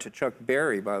regard to Chuck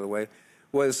Berry, by the way,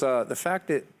 was the fact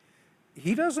that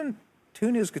he doesn't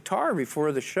tune his guitar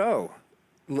before the show.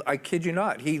 I kid you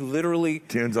not. He literally...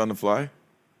 Tunes on the fly?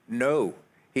 No.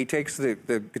 He takes the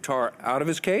guitar out of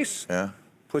his case,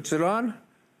 puts it on,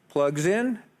 plugs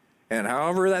in, and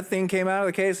however that thing came out of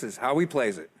the case is how he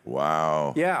plays it.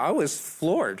 Wow. Yeah, I was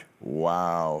floored.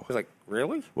 Wow. I was like,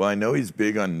 really? Well, I know he's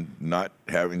big on not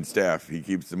having staff. He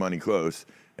keeps the money close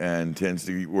and tends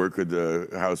to work with the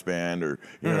house band, or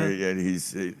and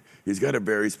he's got a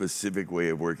very specific way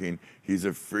of working. He's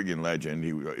a friggin'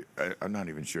 legend. I'm not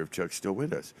even sure if Chuck's still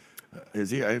with us.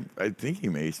 Is he? I think he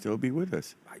may still be with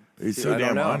us. He's so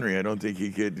damn ornery. I don't think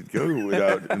he could go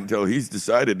without until he's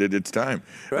decided that it's time.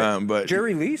 Right. But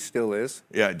Jerry Lee still is.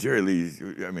 Yeah, Jerry Lee.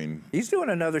 I mean, he's doing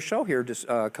another show here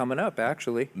coming up.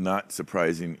 Actually, not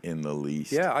surprising in the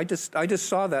least. Yeah, I just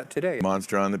saw that today.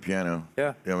 Monster on the piano.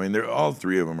 Yeah. I mean, they're all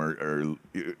 3 of them are.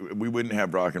 We wouldn't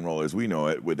have rock and roll as we know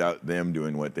it without them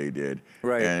doing what they did.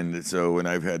 Right. And so when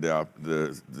I've had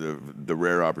the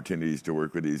rare opportunities to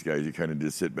work with these guys, you kind of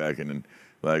just sit back and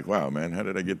like, wow, man, how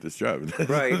did I get this job?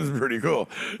 Right. This is pretty cool.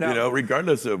 Now,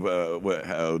 regardless of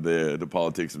how the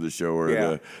politics of the show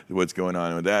or what's going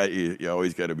on with that, you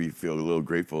always got to feel a little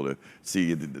grateful to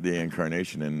see the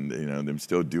incarnation and them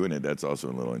still doing it. That's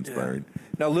also a little inspiring. Yeah.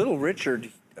 Now, Little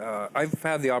Richard, I've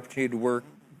had the opportunity to work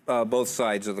both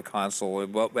sides of the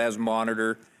console, as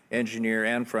monitor, engineer,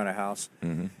 and front of house.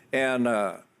 Mm-hmm. And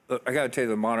I got to tell you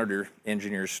the monitor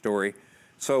engineer story.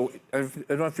 So I don't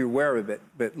know if you're aware of it,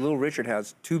 but Little Richard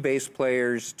has 2 bass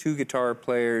players, 2 guitar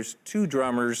players, 2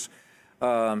 drummers,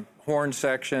 horn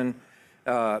section,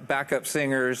 backup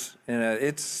singers, and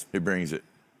He brings it.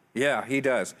 Yeah, he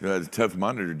does. It's a tough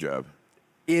monitor job.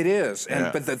 It is,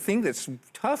 but the thing that's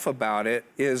tough about it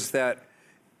is that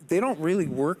they don't really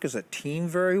work as a team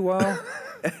very well,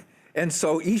 and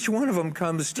so each one of them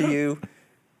comes to you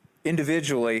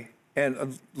individually,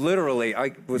 and literally,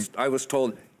 I was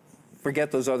told,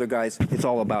 forget those other guys. It's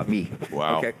all about me.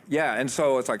 Wow. Okay. Yeah, and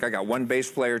so it's like I got one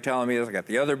bass player telling me this, I got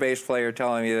the other bass player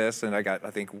telling me this, and I got, I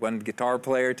think, one guitar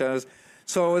player telling us.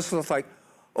 So it's just like,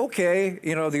 okay,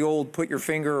 the old put your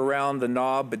finger around the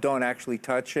knob, but don't actually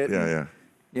touch it. Yeah,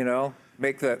 and,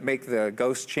 make the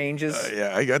ghost changes.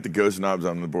 I got the ghost knobs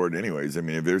on the board anyways. I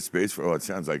mean, if there's space for, it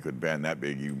sounds like with a band that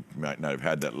big, you might not have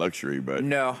had that luxury, but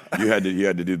no, you had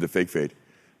to do the fake fade,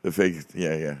 okay.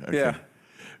 Yeah.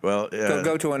 Well,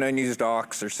 go to an unused aux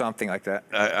or something like that.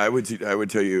 I'll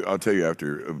tell you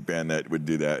after a band that would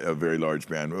do that, a very large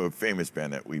band, a famous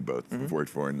band that we both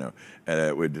worked for and know,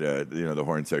 and would the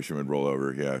horn section would roll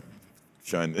over. Yeah.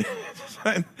 Shine.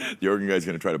 The organ guy's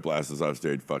going to try to blast us off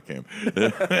stage. Fuck him.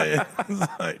 And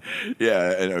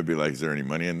I'd be like, is there any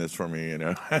money in this for me?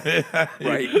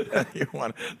 Right.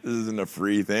 This isn't a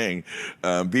free thing.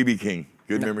 BB King.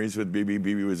 Good memories with BB.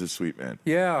 BB was a sweet man.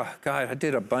 Yeah, God, I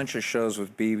did a bunch of shows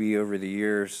with BB over the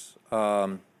years.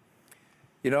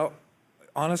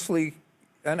 Honestly,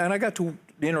 and I got to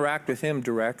interact with him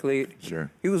directly.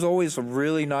 Sure. He was always a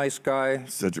really nice guy.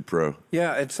 Such a pro.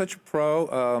 Yeah, it's such a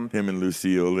pro. Him and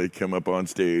Lucille, they come up on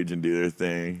stage and do their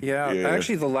thing. Yeah,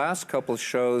 actually, the last couple of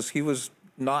shows, he was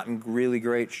not in really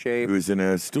great shape. He was in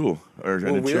a stool or in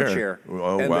a wheelchair.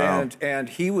 Oh, wow. And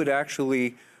he would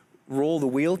actually roll the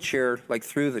wheelchair like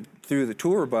through the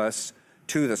tour bus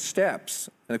to the steps.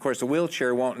 And of course, the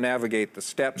wheelchair won't navigate the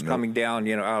steps coming down,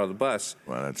 out of the bus.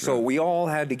 Wow, that's so right. we all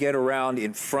had to get around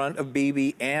in front of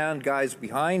BB and guys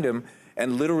behind him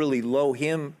and literally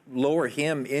lower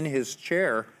him in his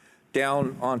chair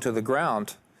down onto the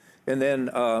ground, and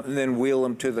then wheel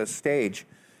him to the stage.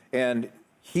 And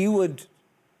he would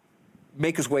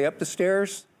make his way up the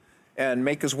stairs and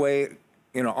make his way,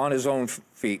 on his own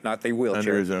feet, not the wheelchair.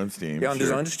 Under his own steam. Yeah, under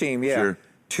his own steam, yeah. Sure.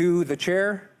 To the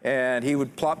chair, and he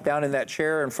would plop down in that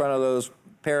chair in front of those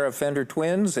pair of Fender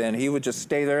twins, and he would just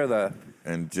stay there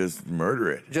and just murder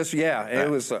it. It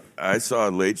was. I saw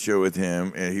a late show with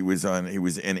him, and he was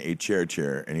in a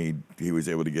chair, and he was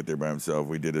able to get there by himself.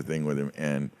 We did a thing with him,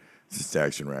 and it's just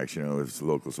Action Racks, it was a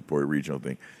local support regional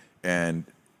thing, and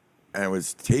I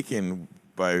was taken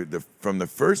from the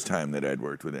first time that I'd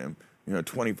worked with him,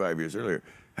 25 years earlier,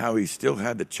 how he still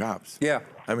had the chops. Yeah.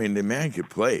 I mean, the man could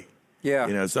play.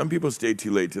 Yeah. Some people stay too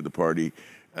late to the party,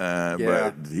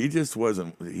 but he just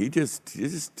wasn't. It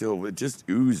just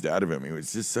oozed out of him. He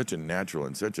was just such a natural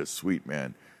and such a sweet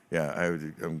man. Yeah,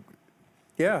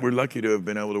 we're lucky to have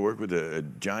been able to work with a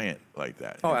giant like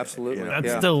that. Oh, absolutely.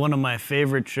 That's still one of my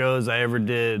favorite shows I ever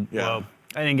did. Yeah. Well,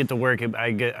 I didn't get to work it.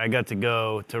 I got to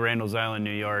go to Randall's Island, New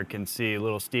York, and see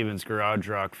Little Steven's Garage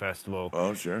Rock Festival.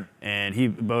 Oh, sure. And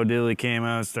Bo Diddley came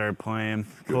out, started playing,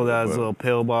 pulled out his little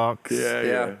pillbox.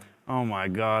 Yeah. Oh my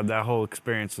God, that whole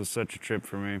experience was such a trip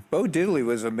for me. Bo Diddley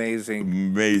was amazing.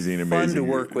 Amazing. Fun to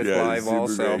work with live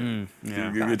also.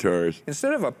 Super good guitars.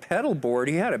 Instead of a pedal board,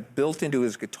 he had it built into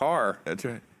his guitar. That's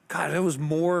right. God, there was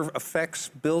more effects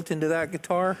built into that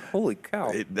guitar. Holy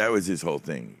cow. That was his whole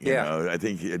thing. You know? I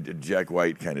think Jack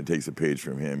White kind of takes a page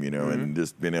from him, and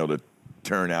just being able to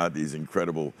turn out these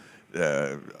incredible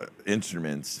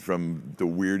instruments from the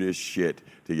weirdest shit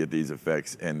to get these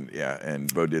effects. And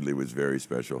Bo Diddley was very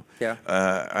special. Yeah.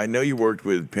 I know you worked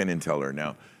with Penn and Teller.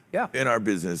 Now, in our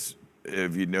business,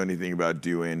 if you know anything about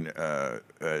doing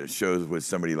shows with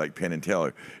somebody like Penn and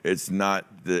Teller, it's not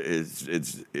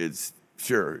it's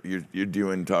sure you're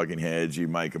doing Talking Heads, you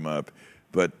mic them up,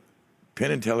 but Penn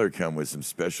and Teller come with some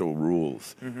special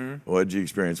rules. What did you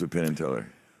experience with Penn and Teller?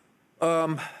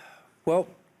 Well,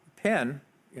 Penn,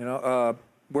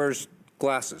 wears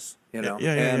glasses,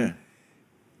 Yeah.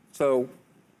 So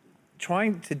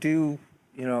trying to do,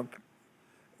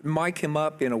 mic him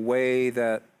up in a way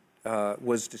that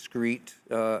was discreet,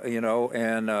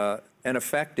 and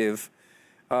effective,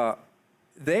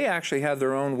 they actually had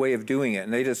their own way of doing it,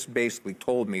 and they just basically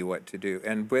told me what to do.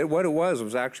 And what it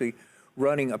was actually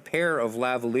running a pair of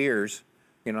lavaliers,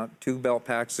 2 belt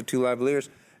packs, the 2 lavaliers,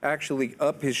 actually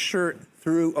up his shirt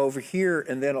through over here,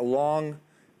 and then along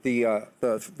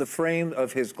the frame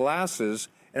of his glasses,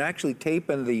 and actually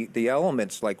taping the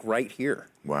elements like right here.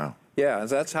 Wow. Yeah,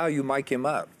 that's how you mic him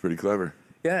up. Pretty clever.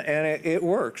 Yeah, and it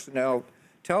works. Now,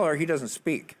 tell her he doesn't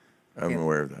speak. I'm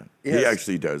aware of that. Yes. He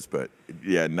actually does, but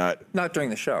yeah, not during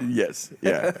the show. Yes,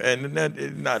 yeah, and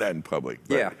not out in public.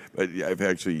 But, Yeah. but yeah, I've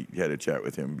actually had a chat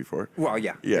with him before. Well,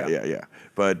 yeah. Yeah.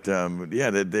 But I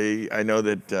know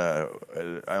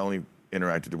that I only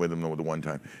interacted with them the one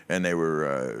time, and there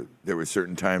were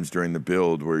certain times during the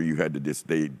build where you had to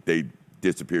they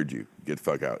disappeared you, get the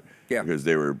fuck out, because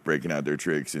they were breaking out their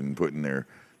tricks and putting their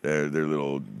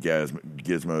little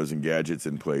gizmos and gadgets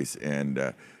in place,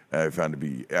 and I found it to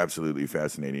be absolutely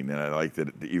fascinating, and I like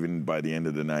that even by the end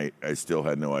of the night, I still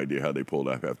had no idea how they pulled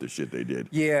off half the shit they did.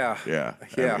 Yeah.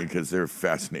 Because they're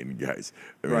fascinating guys.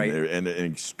 Right. They're and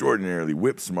extraordinarily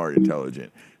whip smart,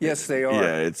 intelligent. Yes, they are.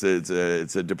 Yeah, it's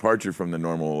a departure from the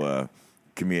normal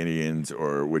comedians,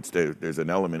 or which there's an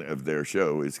element of their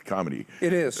show is comedy.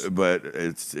 It is, but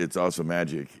it's also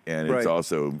magic, and it's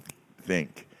also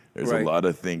think. There's a lot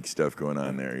of think stuff going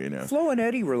on there, Flo and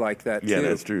Eddie were like that, too. Yeah,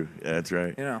 that's true. Yeah, that's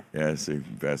right. Yeah, it's a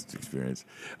vast experience.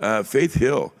 Faith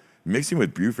Hill, mixing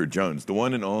with Buford Jones, the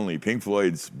one and only Pink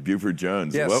Floyd's Buford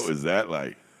Jones. Yes. What was that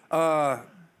like?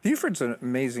 Buford's an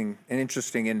amazing and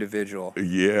interesting individual.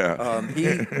 Yeah.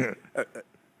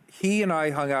 He and I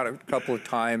hung out a couple of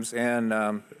times, and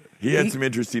he had some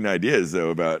interesting ideas,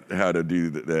 though, about how to do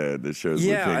the shows.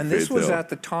 Yeah, with and this Faith was Hill. at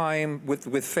the time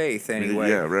with Faith, anyway.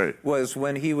 Yeah, right. Was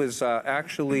when he was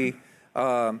actually,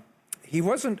 he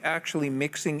wasn't actually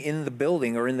mixing in the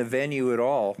building or in the venue at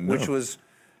all, which was,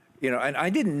 and I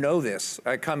didn't know this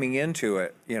coming into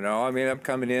it. I'm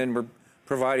coming in, we're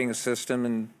providing a system,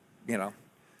 and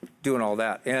doing all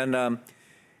that, and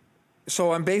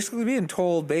so I'm basically being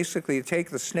told to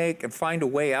take the snake and find a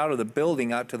way out of the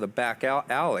building out to the back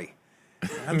alley.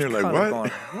 And you're like, what? Going,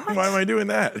 Why am I doing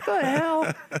that? What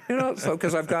the hell? So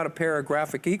because I've got a pair of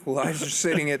graphic equalizers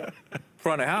sitting at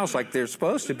front of house like they're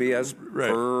supposed to be as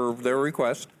per their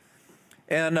request.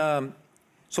 And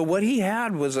so what he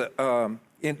had was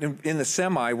in the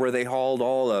semi where they hauled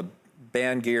all the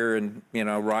band gear and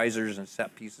risers and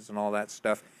set pieces and all that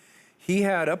stuff. He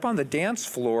had up on the dance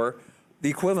floor the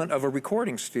equivalent of a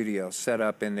recording studio set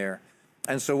up in there.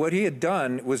 And so what he had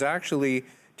done was actually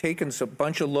taken a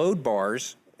bunch of load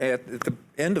bars at the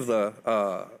end of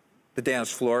the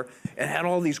dance floor and had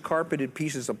all these carpeted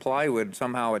pieces of plywood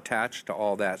somehow attached to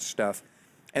all that stuff.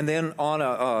 And then on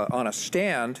a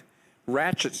stand,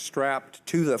 ratchet strapped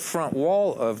to the front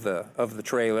wall of the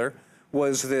trailer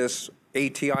was this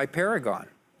ATI Paragon.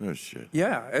 Oh, shit.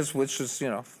 Yeah, which is,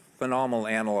 phenomenal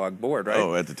analog board, right?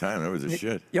 Oh, at the time, that was a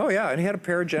shit. Oh, yeah, and he had a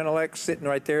pair of Genelecs sitting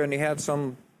right there, and he had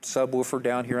some subwoofer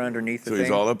down here underneath the thing. So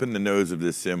he's all up in the nose of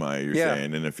this semi, you're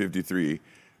saying, in a 53.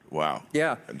 Wow.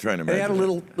 Yeah. I'm trying to imagine. And he had a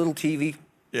that. little TV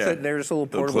sitting there, just a little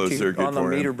portable TV on the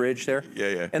meter bridge there.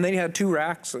 Yeah. And then he had 2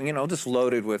 racks, just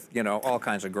loaded with, all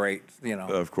kinds of great,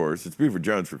 Of course. It's Buford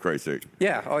Jones, for Christ's sake.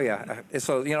 Yeah, oh yeah.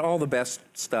 So, all the best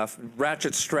stuff.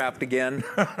 Ratchet strapped again,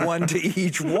 one to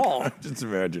each wall. Just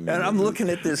imagine. And I'm looking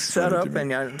at this setup,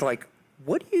 and I'm like,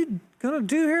 what are you going to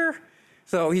do here?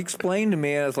 So he explained to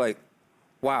me, and I was like,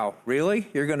 wow, really?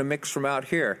 You're going to mix from out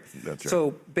here? That's right.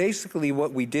 So basically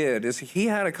what we did is he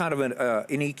had a kind of an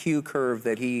EQ curve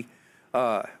that he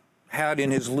had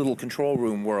in his little control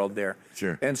room world there.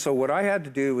 Sure. And so what I had to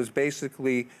do was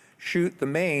basically shoot the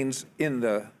mains in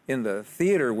the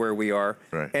theater where we are,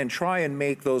 and try and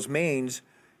make those mains,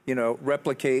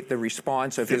 replicate the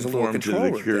response of his little control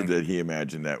room to the curve thing. that he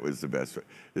imagined that was the best.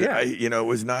 Yeah. It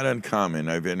was not uncommon.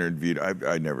 I've interviewed.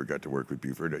 I never got to work with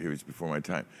Buford. He was before my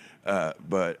time.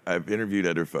 But I've interviewed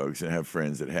other folks and have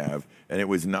friends that have, and it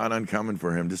was not uncommon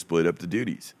for him to split up the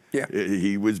duties. Yeah.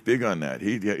 He was big on that.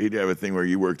 He'd have a thing where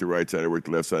you work the right side, I work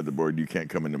the left side of the board. You can't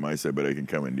come into my side, but I can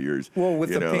come into yours. Well,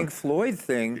 with the Pink Floyd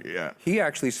thing, he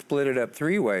actually split it up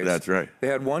 3 ways. That's right. They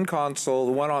had one console,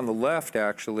 the one on the left,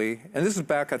 actually, and this is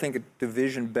back, I think, at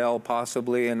Division Bell,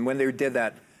 possibly, and when they did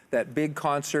that big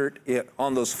concert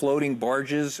on those floating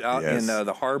barges out in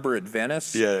the harbor at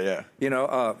Venice. Yeah.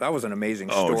 That was an amazing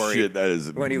story. Oh, shit, that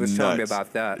is when he was telling me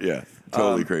about that. Yeah,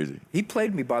 totally crazy. He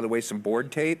played me, by the way, some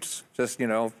board tapes, just,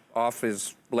 off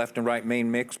his left and right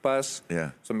main mix bus.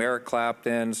 Yeah. Some Eric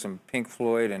Clapton, some Pink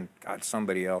Floyd, and, God,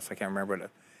 somebody else. I can't remember.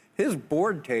 His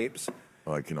board tapes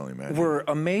I can only imagine. were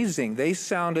amazing. They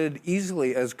sounded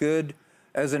easily as good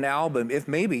as an album, if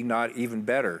maybe not even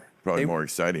better. Probably more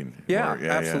exciting. Yeah, More,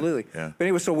 absolutely. Yeah. But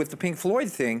anyway, so with the Pink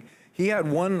Floyd thing, he had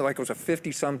one, like it was a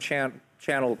 50-some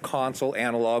channel console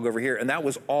analog over here, and that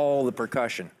was all the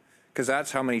percussion, because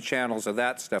that's how many channels of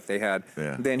that stuff they had.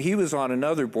 Yeah. Then he was on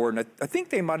another board, and I think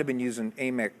they might have been using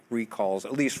AMEC recalls,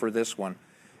 at least for this one.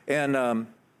 And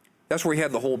that's where he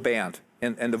had the whole band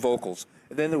and the vocals.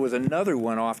 And then there was another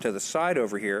one off to the side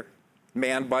over here,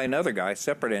 manned by another guy,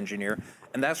 separate engineer,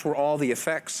 and that's where all the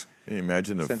effects. Can you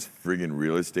imagine the friggin'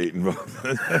 real estate involved?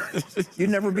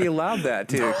 You'd never be allowed that,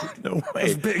 too. No way.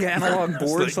 Those big analog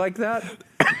boards like that.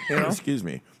 You know? Excuse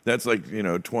me. That's like,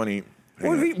 20.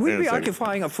 Well, we'd be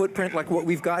occupying a footprint like what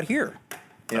we've got here.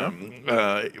 You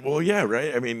know? Well, yeah,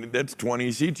 right. I mean, that's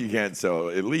 20 seats you can't sell,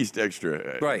 at least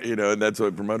extra. Right. And that's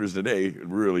what promoters today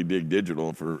really dig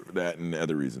digital for that and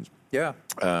other reasons. Yeah.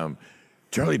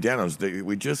 Charlie Daniels,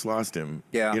 we just lost him.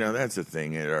 Yeah. That's the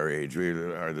thing at our age. We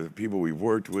are the people we've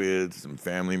worked with, some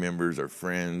family members, our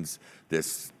friends,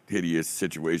 this hideous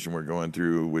situation we're going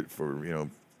through for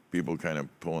people kind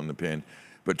of pulling the pin.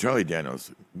 But Charlie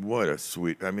Daniels, what a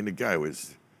sweet, the guy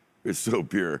was so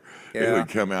pure. Yeah. He would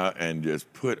come out and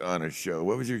just put on a show.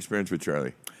 What was your experience with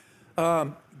Charlie?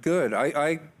 Good.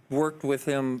 I worked with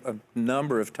him a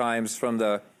number of times from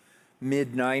the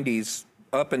mid-'90s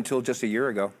up until just a year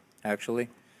ago, actually.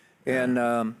 And,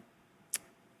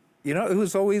 it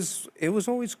was always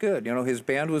good. His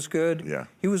band was good. Yeah.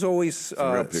 He was always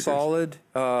solid,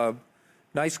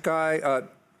 nice guy.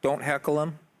 Don't heckle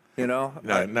him, Not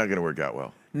going to work out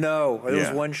well. No, there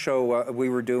was one show we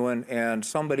were doing, and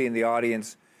somebody in the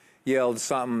audience yelled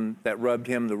something that rubbed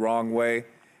him the wrong way,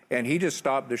 and he just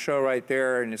stopped the show right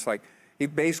there, and it's like, he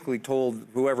basically told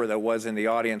whoever that was in the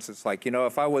audience, it's like,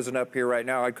 if I wasn't up here right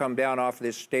now, I'd come down off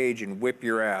this stage and whip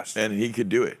your ass. And he could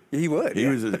do it. He would. He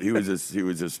was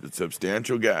a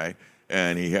substantial guy,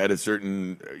 and he had a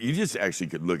certain. You just actually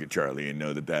could look at Charlie and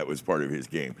know that was part of his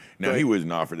game. Now Right. he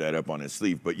wasn't offered that up on his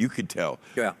sleeve, but you could tell.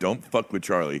 Yeah. Don't fuck with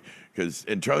Charlie,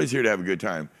 and Charlie's here to have a good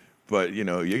time. But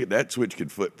that switch could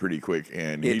flip pretty quick,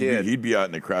 and he'd be out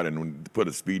in the crowd and put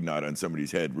a speed knot on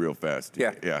somebody's head real fast.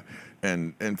 Yeah.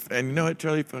 And you know what,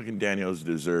 Charlie fucking Daniels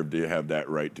deserved to have that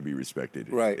right to be respected.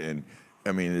 Right. And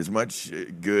as much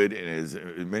good and as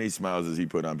many smiles as he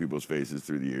put on people's faces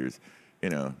through the years,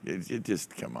 it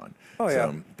just come on. Oh yeah.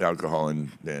 So, alcohol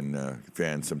and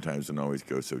fans sometimes don't always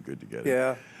go so good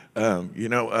together. Yeah.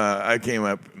 I came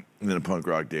up in the punk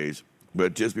rock days.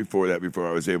 But just before that, before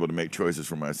I was able to make choices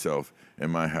for myself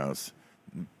in my house,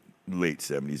 late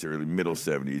 70s, early middle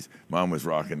 70s, Mom was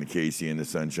rocking the Casey and the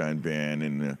Sunshine Band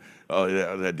and all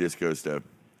that disco stuff.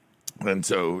 And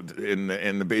so, in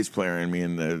the bass player in me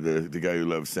and the guy who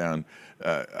loves sound,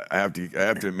 I have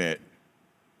to admit,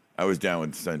 I was down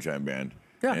with the Sunshine Band.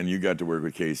 Yeah. And you got to work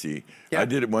with Casey. Yeah. I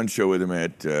did one show with him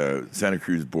at Santa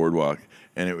Cruz Boardwalk.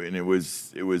 And it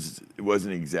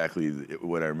wasn't exactly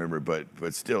what I remember, but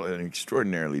still an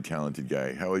extraordinarily talented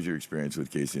guy. How was your experience with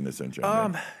Casey and the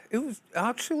Sunshine Band? It was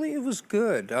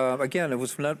good. Again, it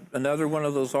was another one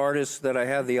of those artists that I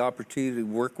had the opportunity to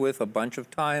work with a bunch of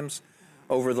times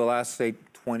over the last, say,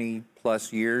 20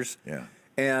 plus years. Yeah.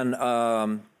 And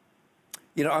I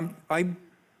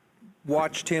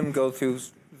watched him go through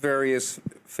various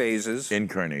phases.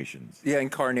 Incarnations. Yeah,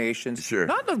 incarnations. Sure.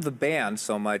 Not of the band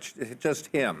so much, just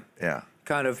him. Yeah.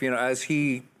 Kind of, as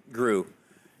he grew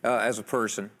as a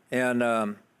person. And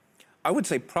I would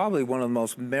say probably one of the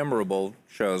most memorable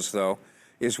shows, though,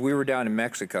 is we were down in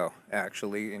Mexico,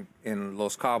 actually, in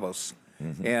Los Cabos.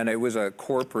 Mm-hmm. And it was a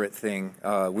corporate thing.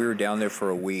 We were down there for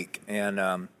a week. And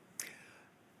I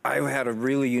had a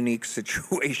really unique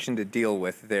situation to deal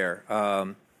with there.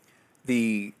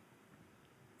 The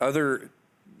other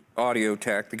audio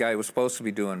tech, the guy who was supposed to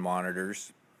be doing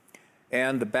monitors,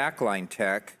 and the backline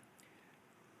tech,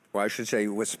 well, I should say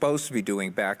was supposed to be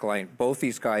doing backline, both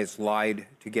these guys lied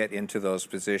to get into those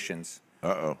positions.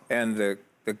 Uh-oh. And the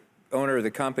owner of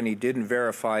the company didn't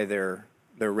verify their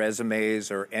resumes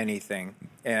or anything.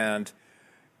 And,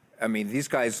 these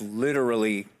guys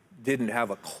literally didn't have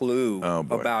a clue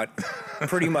about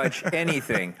pretty much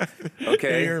anything.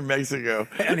 Okay, You're in Mexico,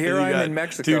 and here I am in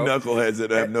Mexico. Two knuckleheads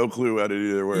that have no clue how to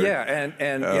do their work. Yeah,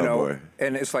 and boy.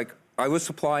 and it's like I was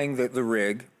supplying the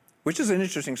rig, which is an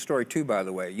interesting story too, by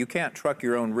the way. You can't truck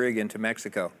your own rig into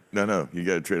Mexico. No, you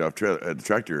got to trade off the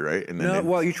tractor, right? And then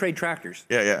Well, you trade tractors.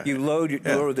 Yeah. You load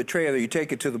the trailer, you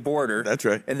take it to the border. That's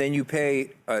right. And then you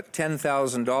pay a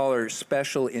 $10,000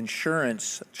 special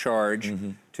insurance charge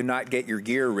to not get your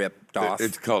gear ripped off.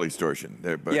 It's called extortion.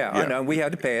 I know. We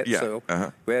had to pay it, Yeah. so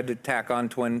we had to tack on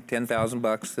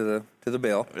 $10,000 to the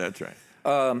bill. That's right.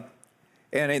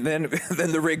 And then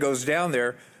the rig goes down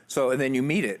there. So, and then you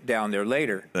meet it down there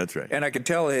later. That's right. And I could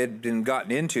tell it had been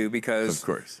gotten into because, Of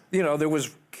course. there was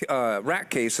rack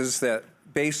cases that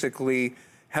basically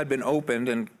had been opened,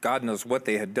 and God knows what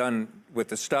they had done with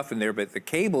the stuff in there, but the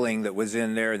cabling that was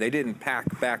in there, they didn't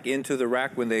pack back into the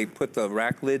rack when they put the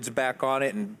rack lids back on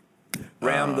it and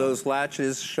rammed those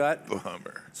latches shut.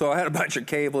 Bummer. So I had a bunch of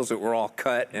cables that were all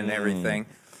cut and everything.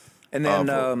 And then,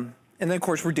 of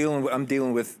course, I'm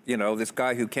dealing with, this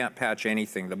guy who can't patch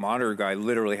anything. The monitor guy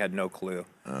literally had no clue.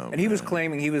 And he was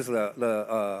claiming he was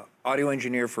the audio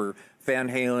engineer for Van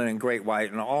Halen and Great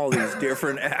White and all these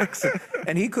different acts.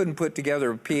 And he couldn't put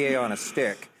together a PA on a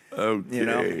stick.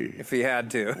 Okay. If he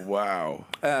had to. Wow.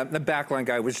 The backline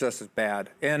guy was just as bad.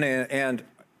 And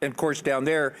of course, down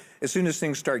there, as soon as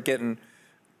things start getting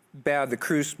bad, the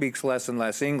crew speaks less and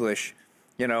less English,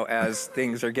 as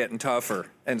things are getting tougher.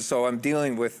 And so I'm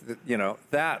dealing with,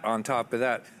 that on top of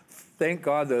that. Thank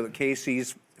God the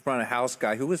Casey's front of house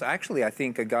guy, who was actually, I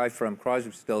think, a guy from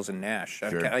Crosby, Stills and Nash.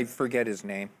 Sure. I forget his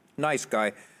name. Nice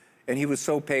guy. And he was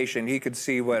so patient. He could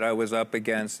see what I was up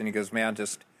against. And he goes, man,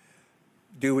 just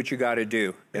do what you got to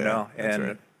do, you know, and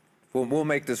right. we'll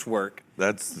make this work.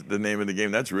 That's the name of the game.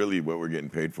 That's really what we're getting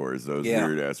paid for, is those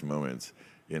weird-ass moments,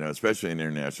 especially in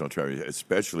international travel,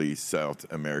 especially South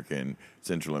American,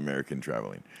 Central American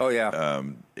traveling. Oh, yeah.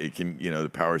 It can, the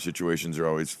power situations are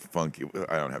always funky.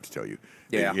 I don't have to tell you.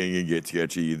 Yeah. It gets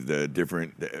sketchy.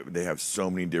 They have so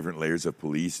many different layers of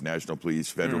police, national police,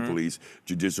 federal police,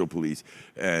 judicial police,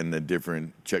 and the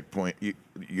different checkpoint,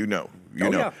 you know.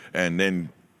 Yeah. And then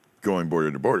going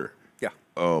border to border. Yeah.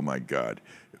 Oh my God.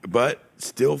 But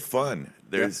still fun.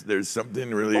 There's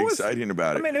something really exciting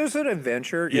about it. I mean, it was an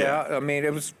adventure. Yeah. I mean,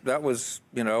 that was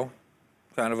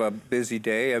kind of a busy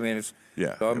day. I mean,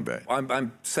 I bet.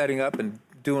 I'm setting up and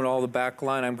doing all the back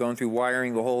line. I'm going through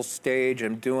wiring the whole stage.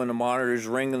 I'm doing the monitors,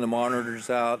 ringing the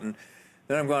monitors out, and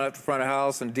then I'm going up to front of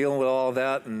house and dealing with all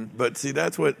that. But see,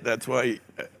 that's why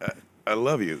I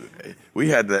love you. We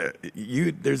had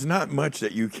there's not much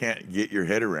that you can't get your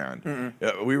head around.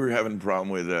 We were having a problem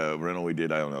with a rental we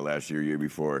did, I don't know, last year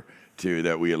before, too,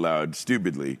 that we allowed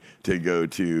stupidly to go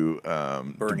to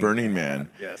Burning Man.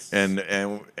 Yes. And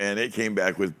it came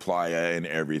back with playa and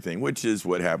everything, which is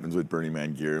what happens with Burning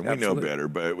Man gear. And we know better,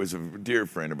 but it was a dear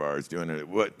friend of ours doing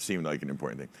what seemed like an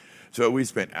important thing. So we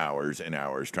spent hours and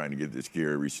hours trying to get this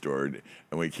gear restored,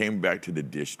 and we came back to the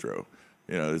distro.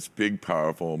 This big,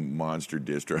 powerful monster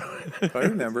distro. I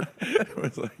remember. It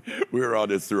was like we were all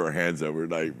just threw our hands up. We're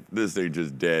like, this thing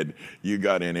just dead. You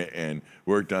got in it and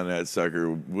worked on that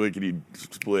sucker, lickety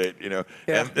split.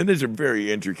 Yeah. And these are very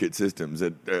intricate systems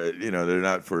that they're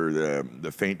not for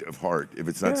the faint of heart. If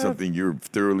it's not something you're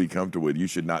thoroughly comfortable with, you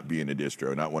should not be in a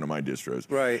distro. Not one of my distros.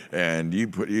 Right. And you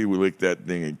licked that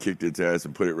thing and kicked its ass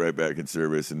and put it right back in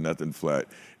service and nothing flat.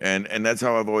 And that's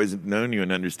how I've always known you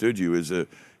and understood you as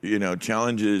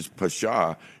challenges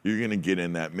Pasha, you're going to get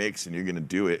in that mix and you're going to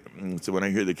do it. And so when I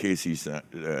hear the Casey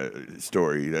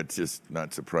story, that's just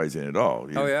not surprising at all.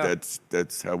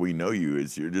 That's how we know you,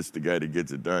 is you're just the guy that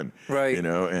gets it done. Right.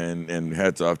 And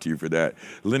hats off to you for that.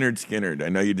 Lynyrd Skynyrd, I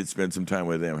know you did spend some time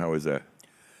with him. How was that?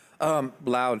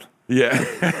 Loud.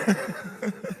 Yeah.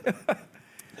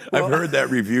 I've heard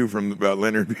that review about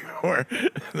Lynyrd before.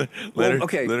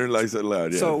 Lynyrd likes it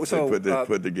loud. Yeah. So put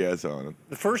the gas on him.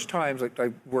 The first times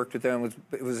I worked with them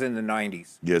was in the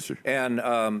 90s. Yes, sir. And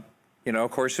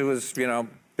of course it was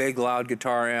big loud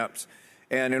guitar amps,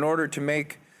 and in order to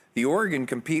make the organ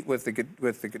compete with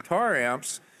the guitar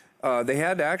amps, they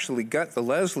had to actually gut the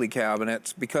Leslie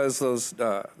cabinets, because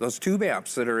those tube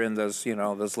amps that are in those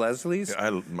those Leslies.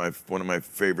 One of my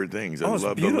favorite things. I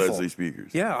love beautiful. the Leslie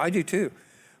speakers. Yeah, I do too.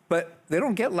 But they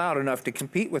don't get loud enough to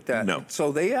compete with that. No.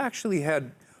 So they actually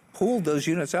had pulled those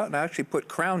units out and actually put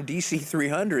Crown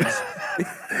DC300s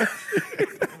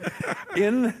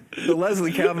in the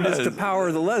Leslie cabinets to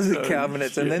power the Leslie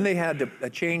cabinets. And then they had to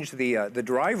change the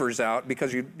drivers out,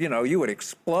 because you would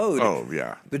explode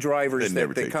the drivers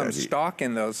that come stock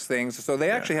in those things. So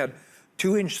they actually had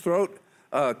 2-inch throat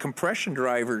compression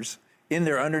drivers in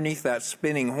there underneath that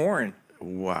spinning horn.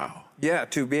 Wow. Yeah,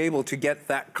 to be able to get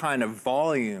that kind of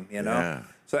volume, Yeah.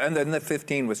 So, and then the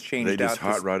 15 was changed out. They just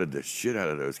hot rodded the shit out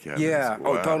of those cabinets. Yeah.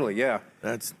 Wow. Oh, totally. Yeah.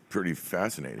 That's pretty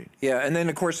fascinating. Yeah, and then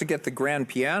of course to get the grand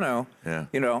piano,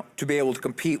 to be able to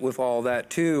compete with all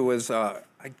that too was I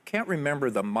can't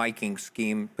remember the miking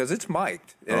scheme, because it's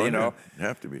mic'd. It'd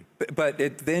have to be. But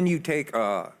then you take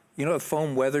the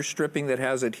foam weather stripping that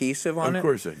has adhesive on it. Of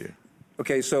course I do.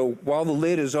 Okay, so while the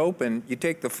lid is open, you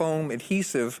take the foam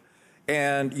adhesive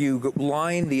and you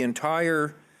line the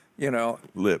entire,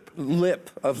 lip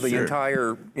of the Sure.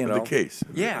 Entire, the case,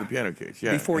 Yeah. the piano case,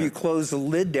 yeah. Before you close the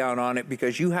lid down on it,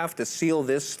 because you have to seal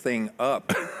this thing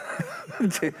up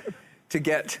to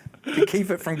keep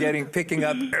it from picking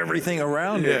up everything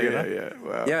around it. Yeah.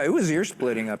 Wow. Yeah, it was ear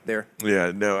splitting up there.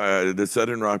 Yeah, no, the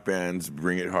Southern rock bands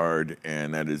bring it hard,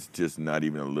 and that is just not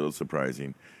even a little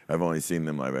surprising. I've only seen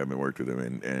them live. I haven't worked with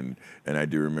them, and I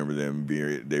do remember them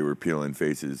they were peeling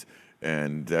faces,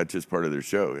 and that's just part of their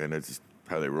show, and it's just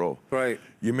how they roll. Right.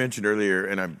 You mentioned earlier,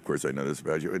 and of course I know this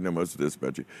about you. I know most of this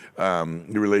about you.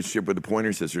 The relationship with the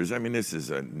Pointer Sisters. I mean, this is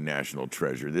a national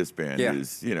treasure. This band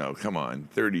is, come on,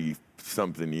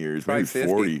 30-something years, maybe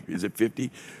 40. Is it 50?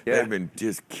 Yeah. They've been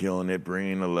just killing it,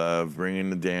 bringing the love, bringing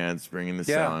the dance, bringing the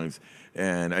songs.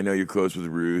 And I know you're close with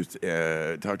Ruth.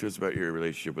 Talk to us about your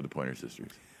relationship with the Pointer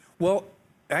Sisters. Well,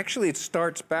 actually, it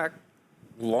starts back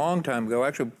a long time ago,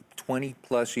 actually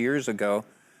 20-plus years ago,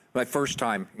 my first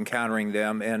time encountering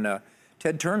them. And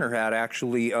Ted Turner had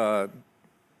actually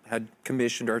had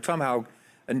commissioned, or somehow,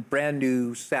 a brand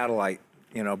new satellite,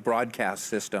 broadcast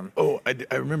system. Oh,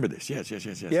 I remember this. Yes.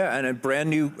 Yeah, and a brand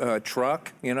new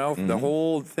truck, the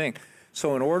whole thing.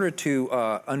 So in order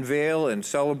to unveil and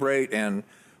celebrate and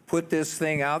put this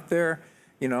thing out there,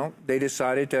 they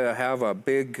decided to have a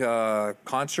big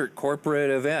concert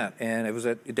corporate event, and it was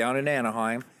down in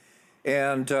Anaheim.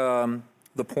 And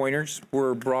the Pointers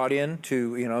were brought in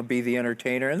to, be the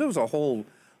entertainer. And there was a whole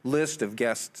list of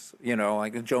guests,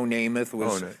 like Joe Namath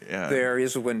was there.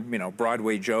 This is when,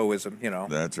 Broadway Joe was,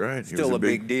 That's right. Still a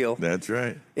big deal. That's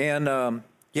right. And,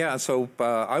 so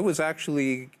I was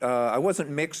actually, I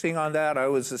wasn't mixing on that. I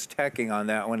was just teching on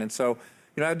that one. And so,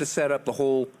 I had to set up the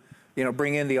whole,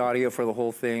 bring in the audio for the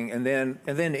whole thing, and then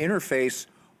interface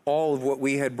all of what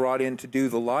we had brought in to do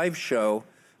the live show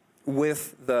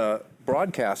with the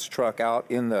broadcast truck out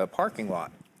in the parking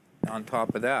lot on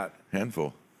top of that.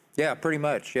 Handful. Yeah, pretty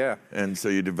much, yeah. And so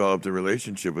you developed a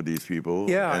relationship with these people,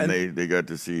 and they got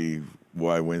to see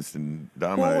why Winston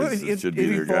Damme should be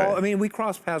their guy. I mean, we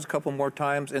crossed paths a couple more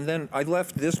times, and then I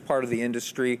left this part of the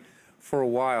industry for a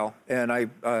while, and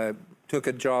I took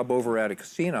a job over at a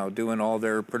casino doing all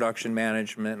their production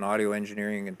management and audio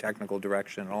engineering and technical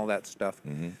direction and all that stuff.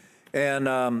 Mm-hmm.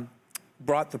 And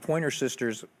brought the Pointer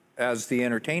Sisters as the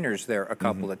entertainers there a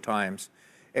couple of times.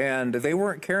 And they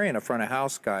weren't carrying a front of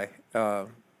house guy.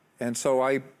 And so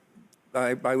I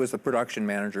was the production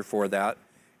manager for that.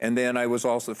 And then I was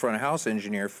also the front of house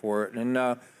engineer for it.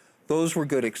 And those were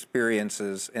good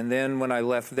experiences. And then when I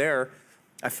left there,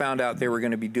 I found out they were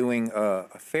going to be doing a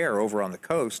fair over on the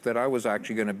coast that I was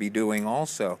actually going to be doing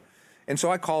also. And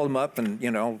so I called them up and,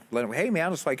 let them, hey,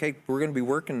 man, it's like, hey, we're going to be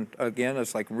working again.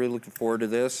 It's like, really looking forward to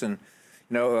this. And,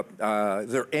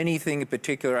 is there anything in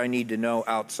particular I need to know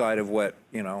outside of what,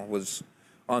 was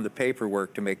on the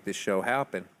paperwork to make this show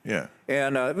happen? Yeah.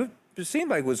 And it seemed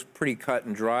like it was pretty cut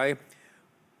and dry.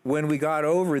 When we got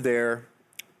over there,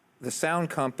 the sound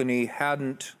company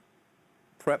hadn't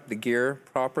prepped the gear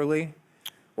properly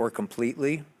or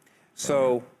completely.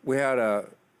 So we had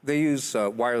they use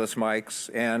wireless mics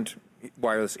and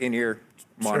wireless in-ear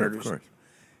monitors. Sure, of course.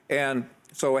 And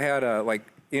so I had a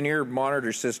in-ear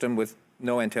monitor system with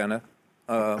no antenna.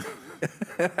 And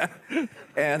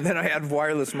then I had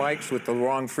wireless mics with the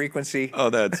wrong frequency. Oh,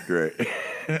 that's great.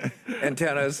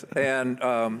 Antennas. And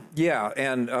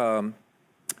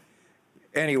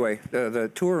anyway,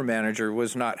 the tour manager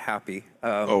was not happy.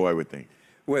 I would think.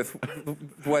 With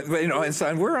what, and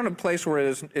so we're on a place where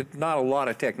it's not a lot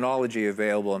of technology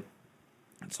available.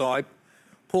 So I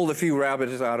pulled a few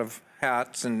rabbits out of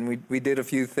hats, and we did a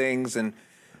few things, and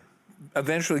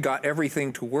eventually got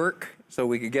everything to work so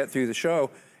we could get through the show.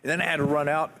 And then I had to run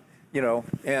out,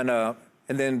 and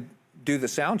then do the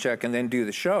sound check and then do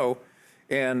the show.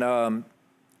 And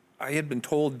I had been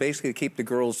told basically to keep the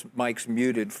girls' mics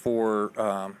muted for,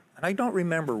 and I don't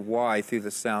remember why through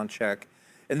the sound check.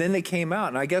 And then they came out,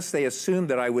 and I guess they assumed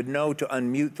that I would know to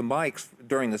unmute the mics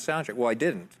during the sound check. Well, I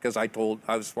didn't, because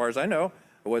as far as I know,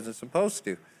 I wasn't supposed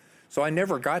to. So I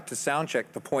never got to sound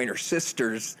check the Pointer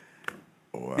Sisters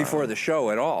before the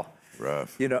show at all.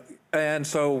 Rough. And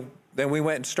so then we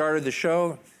went and started the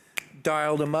show,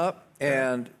 dialed them up,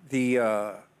 and it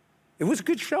was a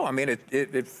good show. I mean,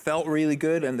 it felt really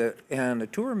good, and the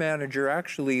tour manager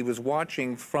actually was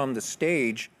watching from the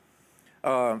stage.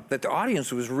 That the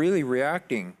audience was really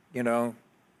reacting,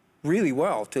 really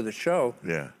well to the show.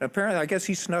 Yeah. And apparently, I guess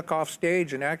he snuck off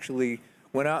stage and actually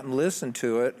went out and listened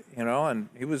to it, and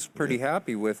he was pretty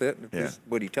happy with it. Is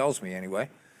what he tells me anyway.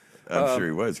 I'm sure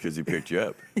he was, because he picked you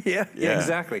up. Yeah,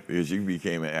 exactly. Because you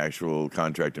became an actual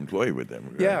contract employee with them.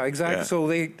 Right? Yeah, exactly. Yeah. So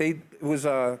it was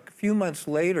a few months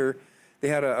later, they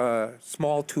had a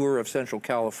small tour of Central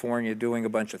California doing a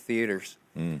bunch of theaters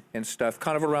and stuff,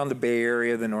 kind of around the Bay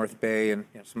Area, the North Bay, and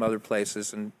some other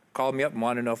places, and called me up and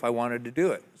wanted to know if I wanted to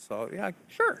do it. So, yeah,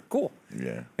 sure, cool.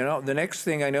 Yeah. The next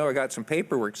thing I know, I got some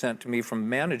paperwork sent to me from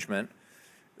management,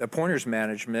 Pointer's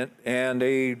management, and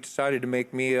they decided to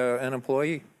make me an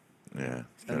employee. Yeah,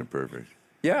 it's kind of perfect.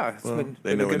 Yeah.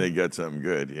 They know when they got something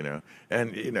good,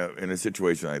 And, in a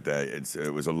situation like that,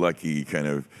 it was a lucky kind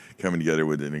of coming together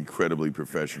with an incredibly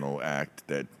professional act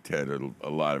that had a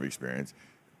lot of experience,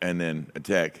 and then a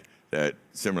tech that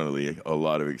similarly a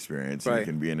lot of experience. Right. You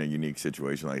can be in a unique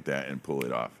situation like that and pull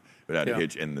it off without a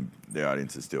hitch, and the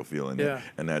audience is still feeling it.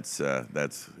 And that's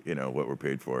what we're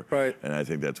paid for. Right. And I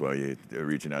think that's why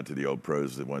reaching out to the old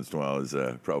pros once in a while is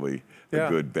probably a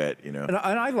good bet. And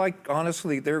I like,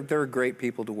 honestly, they're great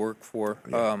people to work for.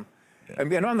 Yeah. I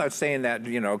mean, I'm not saying that,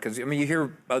 because you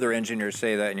hear other engineers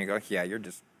say that, and you go, yeah, you're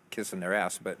just kissing their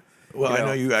ass, but. Well, I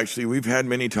know you actually, we've had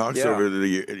many talks over the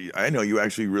years. I know you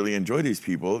actually really enjoy these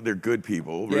people. They're good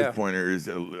people. Ruth Pointer is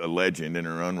a legend in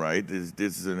her own right.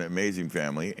 This is an amazing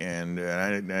family. And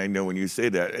I know when you say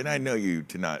that, and I know you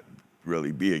to not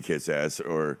really be a kiss ass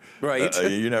or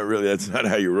you're not really, that's not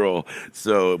how you roll.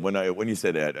 So when you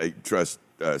say that, I trust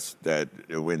us that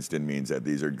Winston means that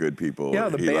these are good people. Yeah,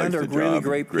 the band are really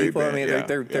great people. Band. I mean,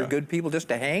 they're good people just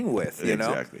to hang with,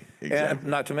 Exactly. And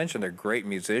not to mention they're great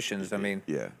musicians. I mean,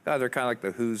 God, they're kind of like the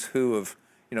who's who of,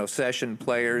 session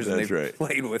players, and they've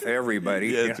played with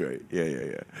everybody. That's right.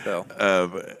 Yeah.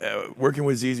 So, working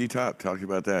with ZZ Top, talk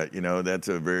about that. That's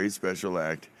a very special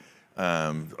act.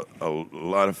 A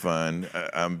lot of fun.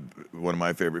 One of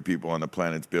my favorite people on the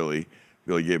planet's Billy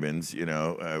Gibbons. We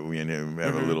and him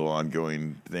have a little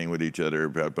ongoing thing with each other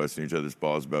about busting each other's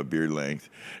balls about beard length.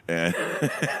 And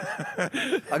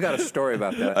I got a story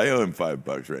about that. I owe him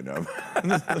 $5 right now. I'm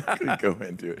not going to go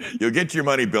into it. You'll get your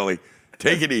money, Billy.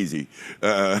 Take it easy.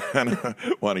 I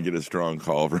don't want to get a strong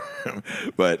call from him.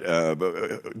 But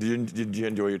did you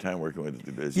enjoy your time working with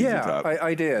ZZ Top? Yeah,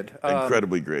 I did.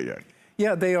 Incredibly great act.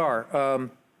 Yeah, they are.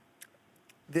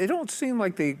 They don't seem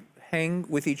like they hang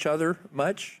with each other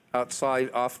much outside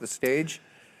off the stage,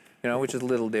 which is a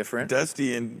little different.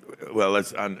 Dusty and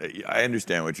I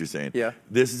understand what you're saying. Yeah.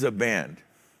 This is a band.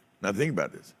 Now think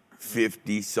about this.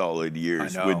 50 solid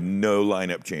years with no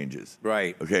lineup changes.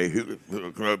 Right. Okay.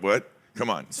 What? Come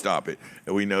on, stop it.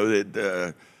 And we know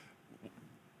that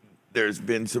there's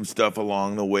been some stuff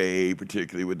along the way,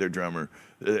 particularly with their drummer,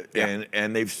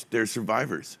 and they're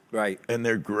survivors. Right. And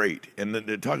they're great. And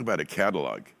they talk about a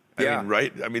catalog. I Yeah. mean,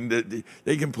 right? I mean,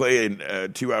 they can play a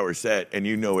 2-hour set, and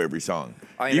you know every song.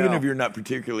 Even if you're not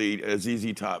particularly a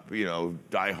ZZ Top,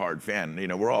 diehard fan.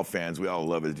 We're all fans. We all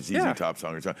love a ZZ Top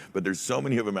song or song. But there's so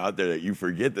many of them out there that you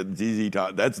forget that ZZ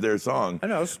Top, that's their song. I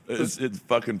know. It's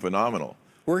fucking phenomenal.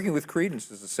 Working with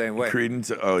Creedence is the same way.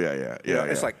 Creedence,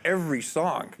 It's like every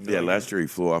song. Yeah, last year he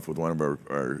flew off with one of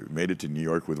our made it to New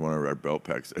York with one of our belt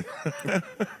packs.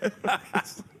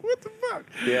 What the fuck?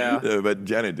 Yeah. But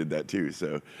Janet did that too.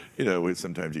 So,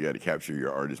 sometimes you got to capture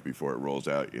your artist before it rolls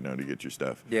out, to get your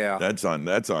stuff. Yeah. That's on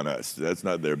us. That's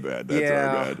not their bad. That's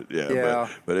our bad. Yeah.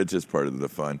 But it's just part of the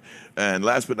fun. And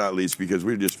last but not least, because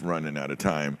we're just running out of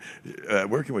time,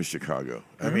 working with Chicago.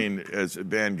 Mm-hmm. I mean, as a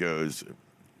band goes,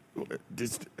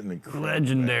 just an incredible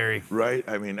Legendary. right?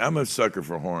 I mean, I'm a sucker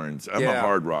for horns. I'm a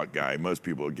hard rock guy. Most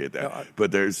people get that. But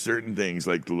there's certain things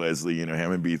like Leslie,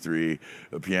 Hammond B3,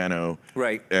 a piano,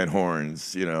 and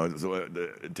horns,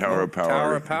 the Tower of Power.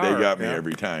 Tower of Power. They got me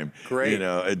every time. Great.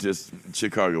 It just,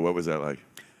 Chicago, what was that like?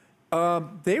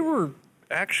 They were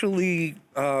actually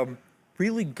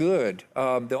really good.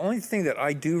 The only thing that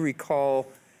I do recall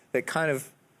that kind of,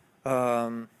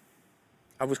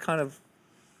 I was kind of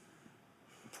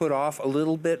put off a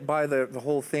little bit by the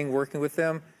whole thing working with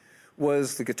them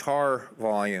was the guitar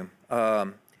volume.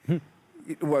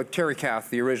 Well, Terry Kath,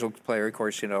 the original player, of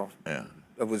course,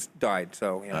 died.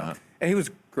 So, and he was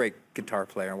a great guitar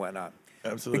player and whatnot.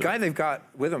 Absolutely. The guy they've got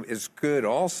with him is good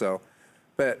also.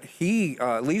 But he,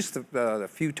 at least the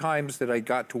few times that I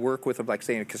got to work with him, like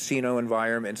say in a casino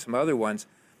environment and some other ones,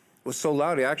 was so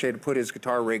loud he actually had to put his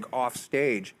guitar rig off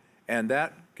stage. And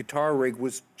that guitar rig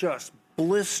was just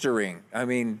blistering. I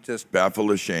mean, just... Baffle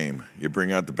of shame. You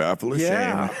bring out the baffle of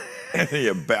shame.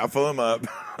 You baffle him up,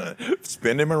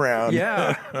 spin him around.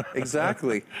 Yeah,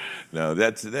 exactly. No,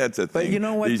 that's a thing. But you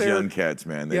know what? These young cats,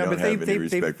 man, they don't have any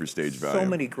respect for stage value. So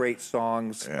many great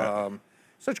songs.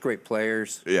 Such great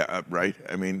players. Yeah, right.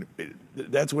 I mean,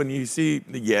 that's when you see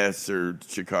the Yes or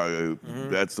Chicago.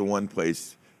 That's the one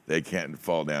place they can't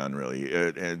fall down really.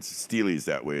 And Steely's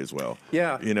that way as well.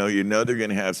 Yeah. You know they're going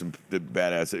to have some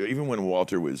badass. Even when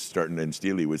Walter was starting and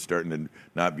Steely was starting to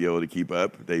not be able to keep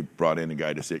up, they brought in a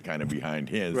guy to sit kind of behind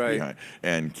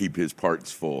and keep his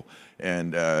parts full.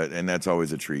 And that's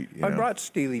always a treat. I brought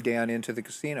Steely Dan into the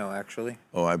casino, actually.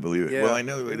 Oh, I believe it. Yeah. Well, I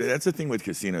know that's the thing with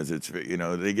casinos. It's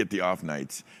they get the off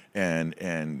nights,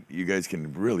 and you guys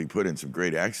can really put in some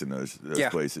great acts in those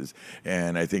places.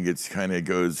 And I think it's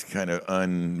goes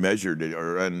unmeasured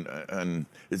or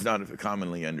it's not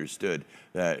commonly understood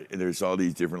that there's all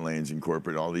these different lanes in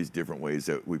corporate, all these different ways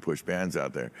that we push bands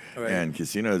out there. Right. And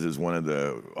casinos is one of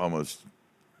the almost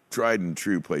tried and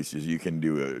true places you can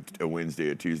do a Wednesday,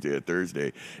 a Tuesday, a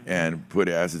Thursday, and put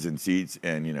asses in seats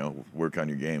and work on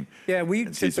your game. Yeah, we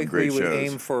typically would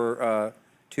aim for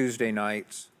Tuesday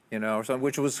nights,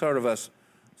 which was sort of a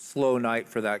slow night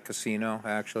for that casino,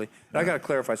 actually. And I got to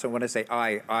clarify. So when I say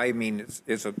I mean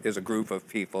is a group of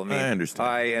people. I understand.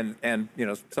 I and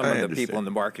some of the people in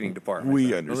the marketing department.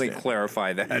 We understand. Let me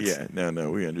clarify that. Yeah,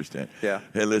 no, we understand. Yeah.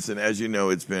 Hey, listen, as you know,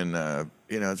 it's been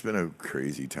it's been a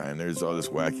crazy time. There's all this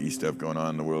wacky stuff going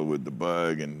on in the world with the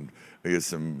bug, and I guess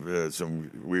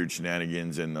some weird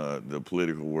shenanigans in the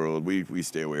political world. We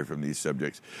stay away from these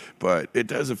subjects, but it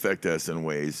does affect us in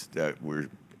ways that we're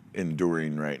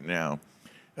enduring right now.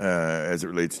 As it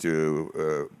relates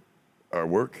to our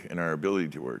work and our ability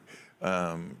to work.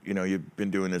 You've been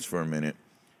doing this for a minute.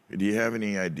 Do you have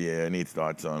any idea, any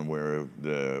thoughts on where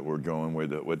we're going,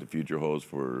 what the future holds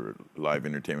for live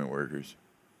entertainment workers?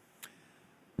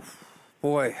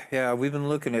 Boy, yeah, we've been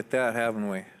looking at that, haven't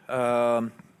we?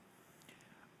 I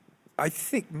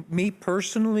think, me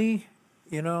personally,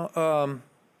 and I've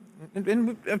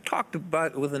talked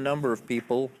about it with a number of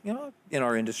people, in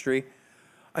our industry.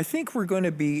 I think we're going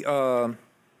to be kind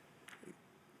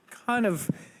of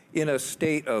in a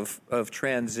state of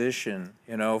transition,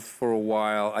 for a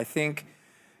while. I think,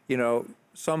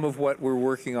 some of what we're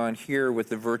working on here with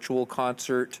the virtual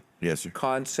concert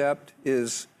concept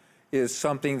is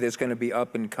something that's going to be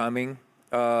up and coming.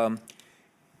 The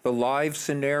live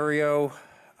scenario,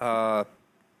 I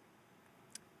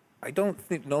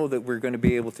don't know that we're going to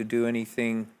be able to do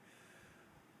anything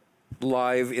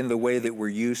live in the way that we're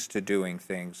used to doing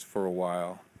things for a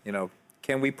while.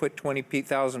 Can we put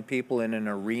 20,000 people in an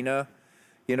arena,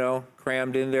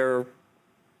 crammed in there?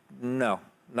 No,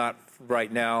 not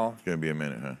right now. It's going to be a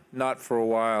minute, huh? Not for a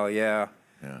while, yeah.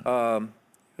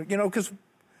 Because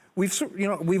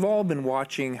we've all been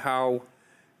watching how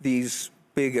these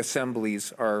big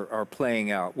assemblies are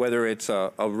playing out, whether it's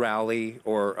a rally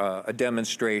or a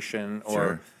demonstration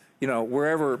or,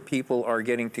 wherever people are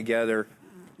getting together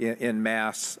in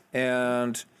mass.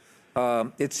 And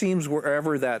it seems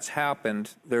wherever that's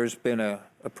happened, there's been a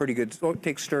pretty good,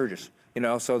 take Sturgis,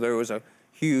 so there was a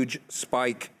huge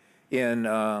spike in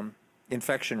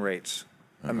infection rates.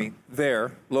 I mean,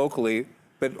 there, locally,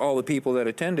 but all the people that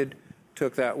attended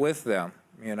took that with them,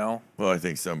 Well, I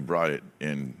think some brought it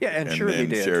in and sure then they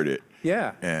did. Shared it.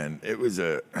 Yeah. And it was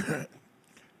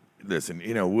listen,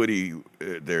 Woody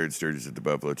there at Sturgis at the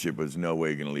Buffalo Chip was no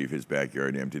way going to leave his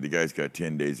backyard empty. The guy's got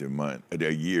 10 days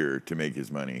a year to make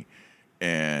his money.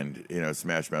 And,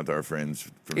 Smash Mouth, our friends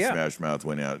from Smash Mouth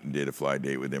went out and did a fly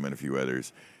date with him and a few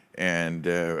others. And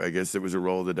I guess it was a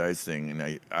roll of the dice thing.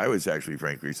 And I was actually,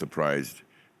 frankly, surprised,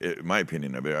 my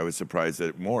opinion of it, I was surprised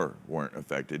that more weren't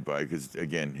affected by it because,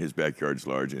 again, his backyard's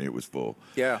large and it was full.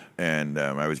 Yeah. And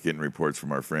I was getting reports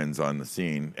from our friends on the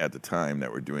scene at the time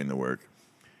that were doing the work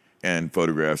and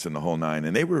photographs and the whole nine.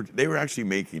 And they were actually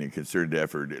making a concerted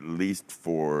effort, at least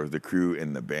for the crew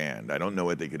and the band. I don't know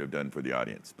what they could have done for the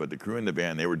audience, but the crew and the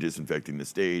band, they were disinfecting the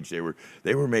stage. They were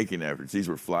making efforts. These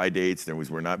were fly dates.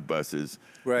 Were not buses.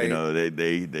 Right.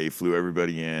 They flew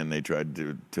everybody in. They tried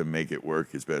to make it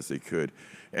work as best they could.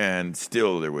 And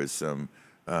still there was some,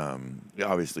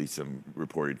 obviously some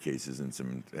reported cases and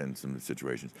some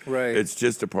situations. Right. It's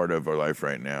just a part of our life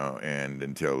right now, and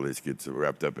until this gets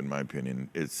wrapped up, in my opinion,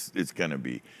 it's gonna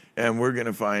be. And we're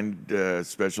gonna find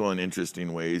special and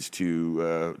interesting ways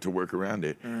to work around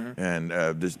it. Mm-hmm. And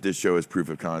this show is proof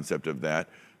of concept of that.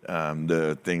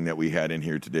 The thing that we had in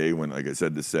here today, when, like I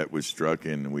said, the set was struck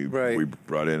and we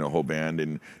brought in a whole band,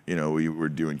 and we were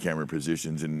doing camera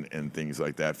positions and things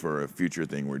like that for a future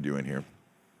thing we're doing here.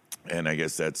 And I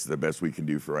guess that's the best we can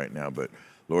do for right now. But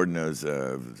Lord knows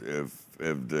if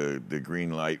the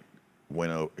green light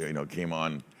came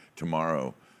on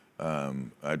tomorrow,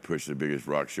 I'd push the biggest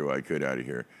rock show I could out of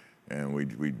here, and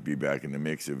we'd be back in the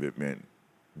mix if it meant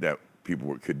that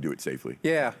people could do it safely.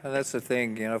 Yeah, and that's the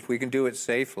thing. If we can do it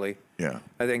safely, yeah,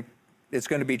 I think it's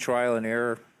going to be trial and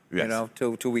error. Yes. You know,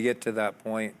 till we get to that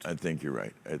point. I think you're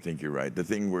right. The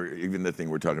thing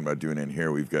we're talking about doing in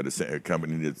here, we've got a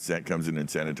company that comes in and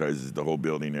sanitizes the whole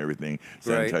building, everything,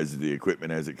 sanitizes the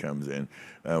equipment as it comes in.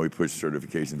 We push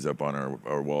certifications up on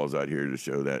our walls out here to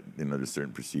show that, you know, there's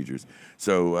certain procedures.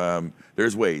 So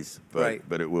there's ways,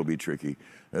 but it will be tricky.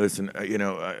 Listen, you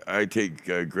know, I take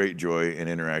great joy in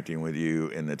interacting with you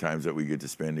in the times that we get to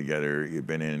spend together. You've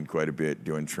been in quite a bit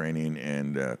doing training,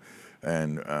 and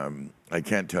I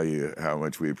can't tell you how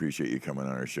much we appreciate you coming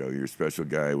on our show. You're a special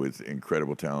guy with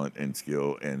incredible talent and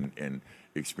skill and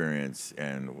experience,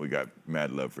 and we got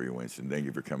mad love for you, Winston. Thank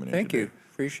you for coming in. Thank you.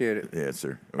 Appreciate it. Yes,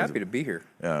 sir. Happy to be here.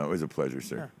 It was a pleasure,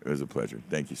 sir. Yeah. It was a pleasure.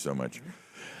 Thank you so much.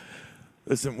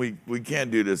 Listen, we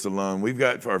can't do this alone. We've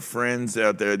got our friends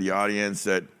out there, the audience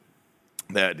that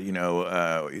you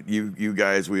know, you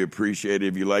guys, we appreciate it.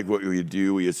 If you like what we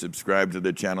do, will you subscribe to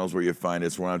the channels where you find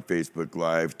us? We're on Facebook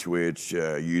Live, Twitch,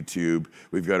 YouTube.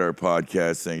 We've got our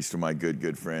podcast, thanks to my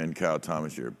good friend, Kyle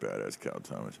Thomas. You're a badass, Kyle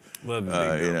Thomas. Love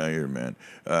you, you know, you're a man.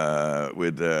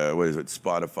 With, what is it,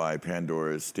 Spotify,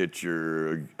 Pandora,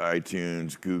 Stitcher,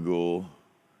 iTunes, Google.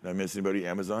 Did I miss anybody?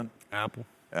 Amazon? Apple.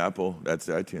 That's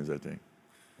iTunes, I think.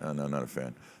 No, not a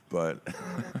fan. But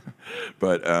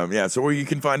yeah, so where you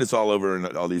can find us all over in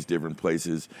all these different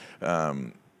places.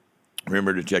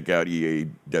 Remember to check out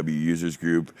EAW Users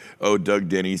Group. Oh, Doug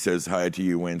Denny says hi to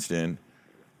you, Winston.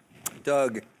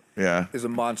 Doug is a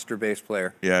monster bass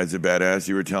player. Yeah, he's a badass.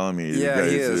 You were telling me. Yeah,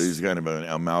 he is. He's kind of an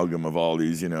amalgam of all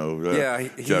these, you know,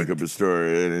 Jaco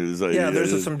Pastorius. And it's like,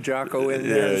 there's some Jaco in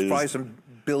there. There's probably some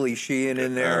Billy Sheehan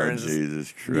in there. Oh,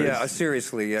 Jesus Christ. Yeah,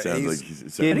 seriously. He's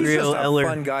just a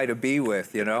fun guy to be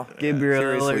with, you know?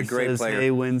 Gabriel Eller great says, player.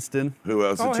 hey, Winston. Who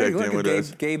else checked in with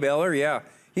us? Gabe Eller, yeah.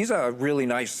 He's a really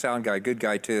nice sound guy, good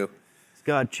guy, too.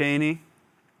 Scott Cheney.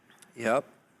 Yep.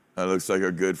 Looks like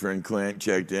our good friend Clint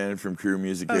checked in from Crew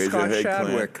Music Asia. Scott Hey,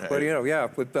 Chadwick. Clint. But, you know,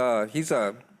 he's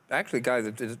actually a guy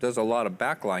that does a lot of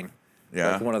backline.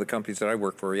 Yeah. That's one of the companies that I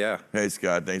work for, yeah. Hey,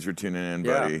 Scott, thanks for tuning in,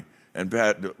 buddy. Yeah. And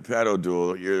Pat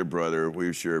O'Doul, you're the brother.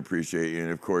 We sure appreciate you.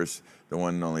 And, of course, the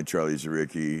one and only Charlie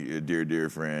Zaricki, a dear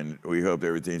friend. We hope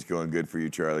everything's going good for you,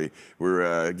 Charlie.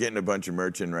 We're getting a bunch of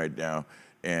merch in right now,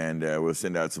 and we'll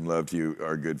send out some love to you,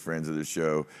 our good friends of the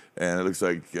show. And it looks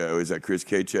like, is that Chris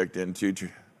K checked in, too?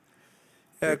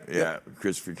 Yeah,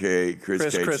 Christopher K.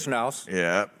 Chris Nouse.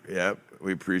 Yeah.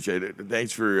 We appreciate it.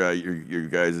 Thanks for your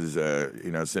guys'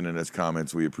 sending us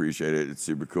comments. We appreciate it. It's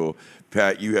super cool.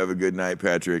 Pat, you have a good night,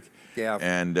 Patrick. Yeah.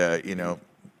 And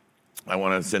I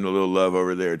want to send a little love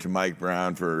over there to Mike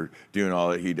Brown for doing all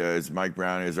that he does. Mike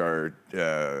Brown is our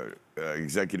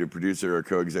executive producer, our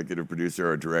co-executive producer,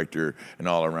 our director, and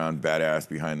all-around badass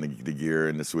behind the gear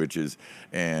and the switches.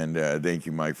 And thank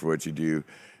you, Mike, for what you do.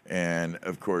 And,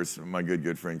 of course, my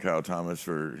good friend Kyle Thomas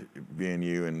for being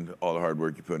you and all the hard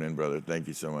work you put in, brother. Thank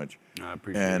you so much. I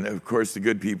appreciate it. And, of course, the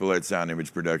good people at Sound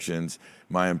Image Productions,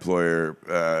 my employer,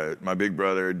 my big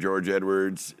brother, George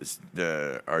Edwards,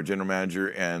 our general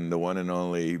manager, and the one and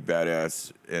only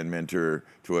badass and mentor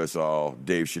to us all,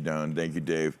 Dave Shadone. Thank you,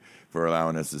 Dave, for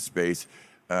allowing us the space.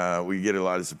 We get a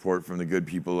lot of support from the good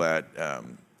people at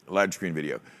Large Screen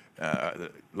Video.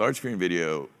 Large Screen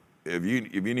Video, if you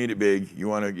need it big, you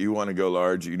want to go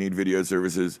large, you need video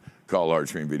services, call Large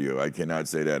Screen Video. I cannot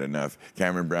say that enough.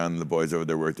 Cameron Brown and the boys over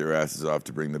there work their asses off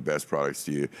to bring the best products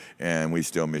to you, and we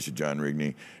still miss you, John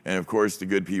Rigney. And, of course, the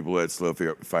good people at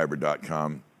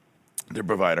slowfiber.com. They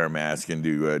provide our mask and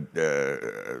do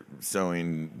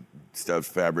sewing stuff,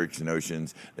 fabrics,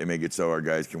 notions. They make it so our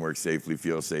guys can work safely,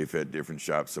 feel safe at different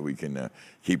shops so we can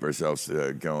keep ourselves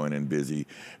going and busy.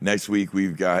 Next week,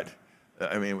 we've got...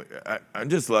 I'm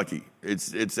just lucky. It's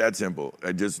that simple.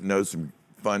 I just know some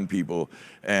fun people,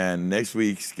 and next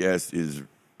week's guest is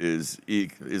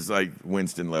like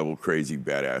Winston level crazy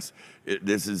badass.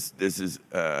 This is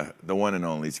the one and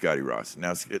only Scotty Ross.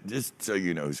 Now, just so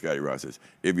you know who Scotty Ross is,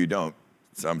 if you don't,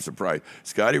 I'm surprised.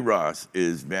 Scotty Ross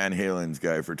is Van Halen's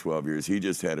guy for 12 years. He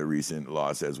just had a recent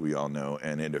loss, as we all know,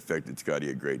 and it affected Scotty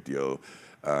a great deal.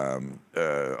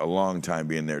 A long time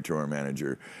being their tour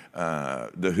manager.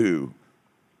 The Who.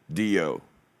 Dio,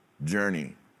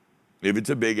 Journey. If it's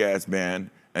a big-ass band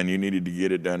and you needed to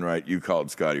get it done right, you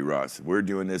called Scotty Ross. We're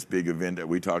doing this big event that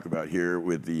we talk about here,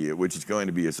 which is going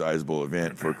to be a sizable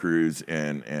event for crews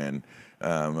and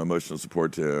emotional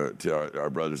support to our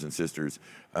brothers and sisters,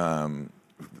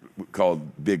 called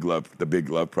the Big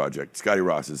Love Project. Scotty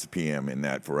Ross is the PM in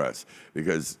that for us.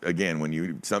 Because, again,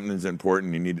 when something's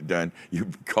important, you need it done, you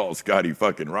call Scotty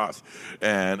fucking Ross.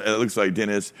 And it looks like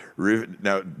Dennis...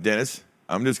 Now, Dennis...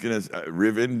 I'm just going to,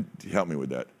 Riven, help me with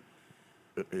that.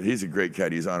 He's a great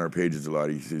cat. He's on our pages a lot.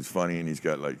 He's funny, and he's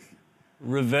got,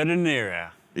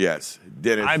 Rivetanera. Yes,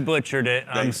 Dennis. I butchered it.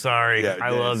 I'm sorry. Yeah, I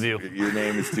Dennis, love you. Your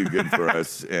name is too good for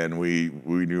us, and we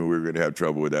knew we were going to have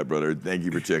trouble with that, brother. Thank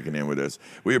you for checking in with us.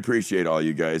 We appreciate all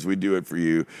you guys. We do it for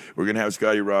you. We're going to have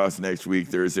Scotty Ross next week,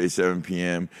 Thursday, 7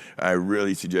 p.m. I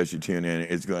really suggest you tune in.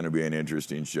 It's going to be an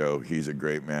interesting show. He's a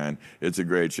great man. It's a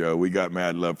great show. We got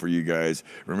mad love for you guys.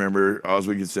 Remember, all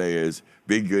we can say is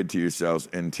be good to yourselves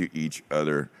and to each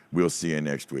other. We'll see you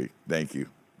next week. Thank you.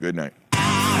 Good night.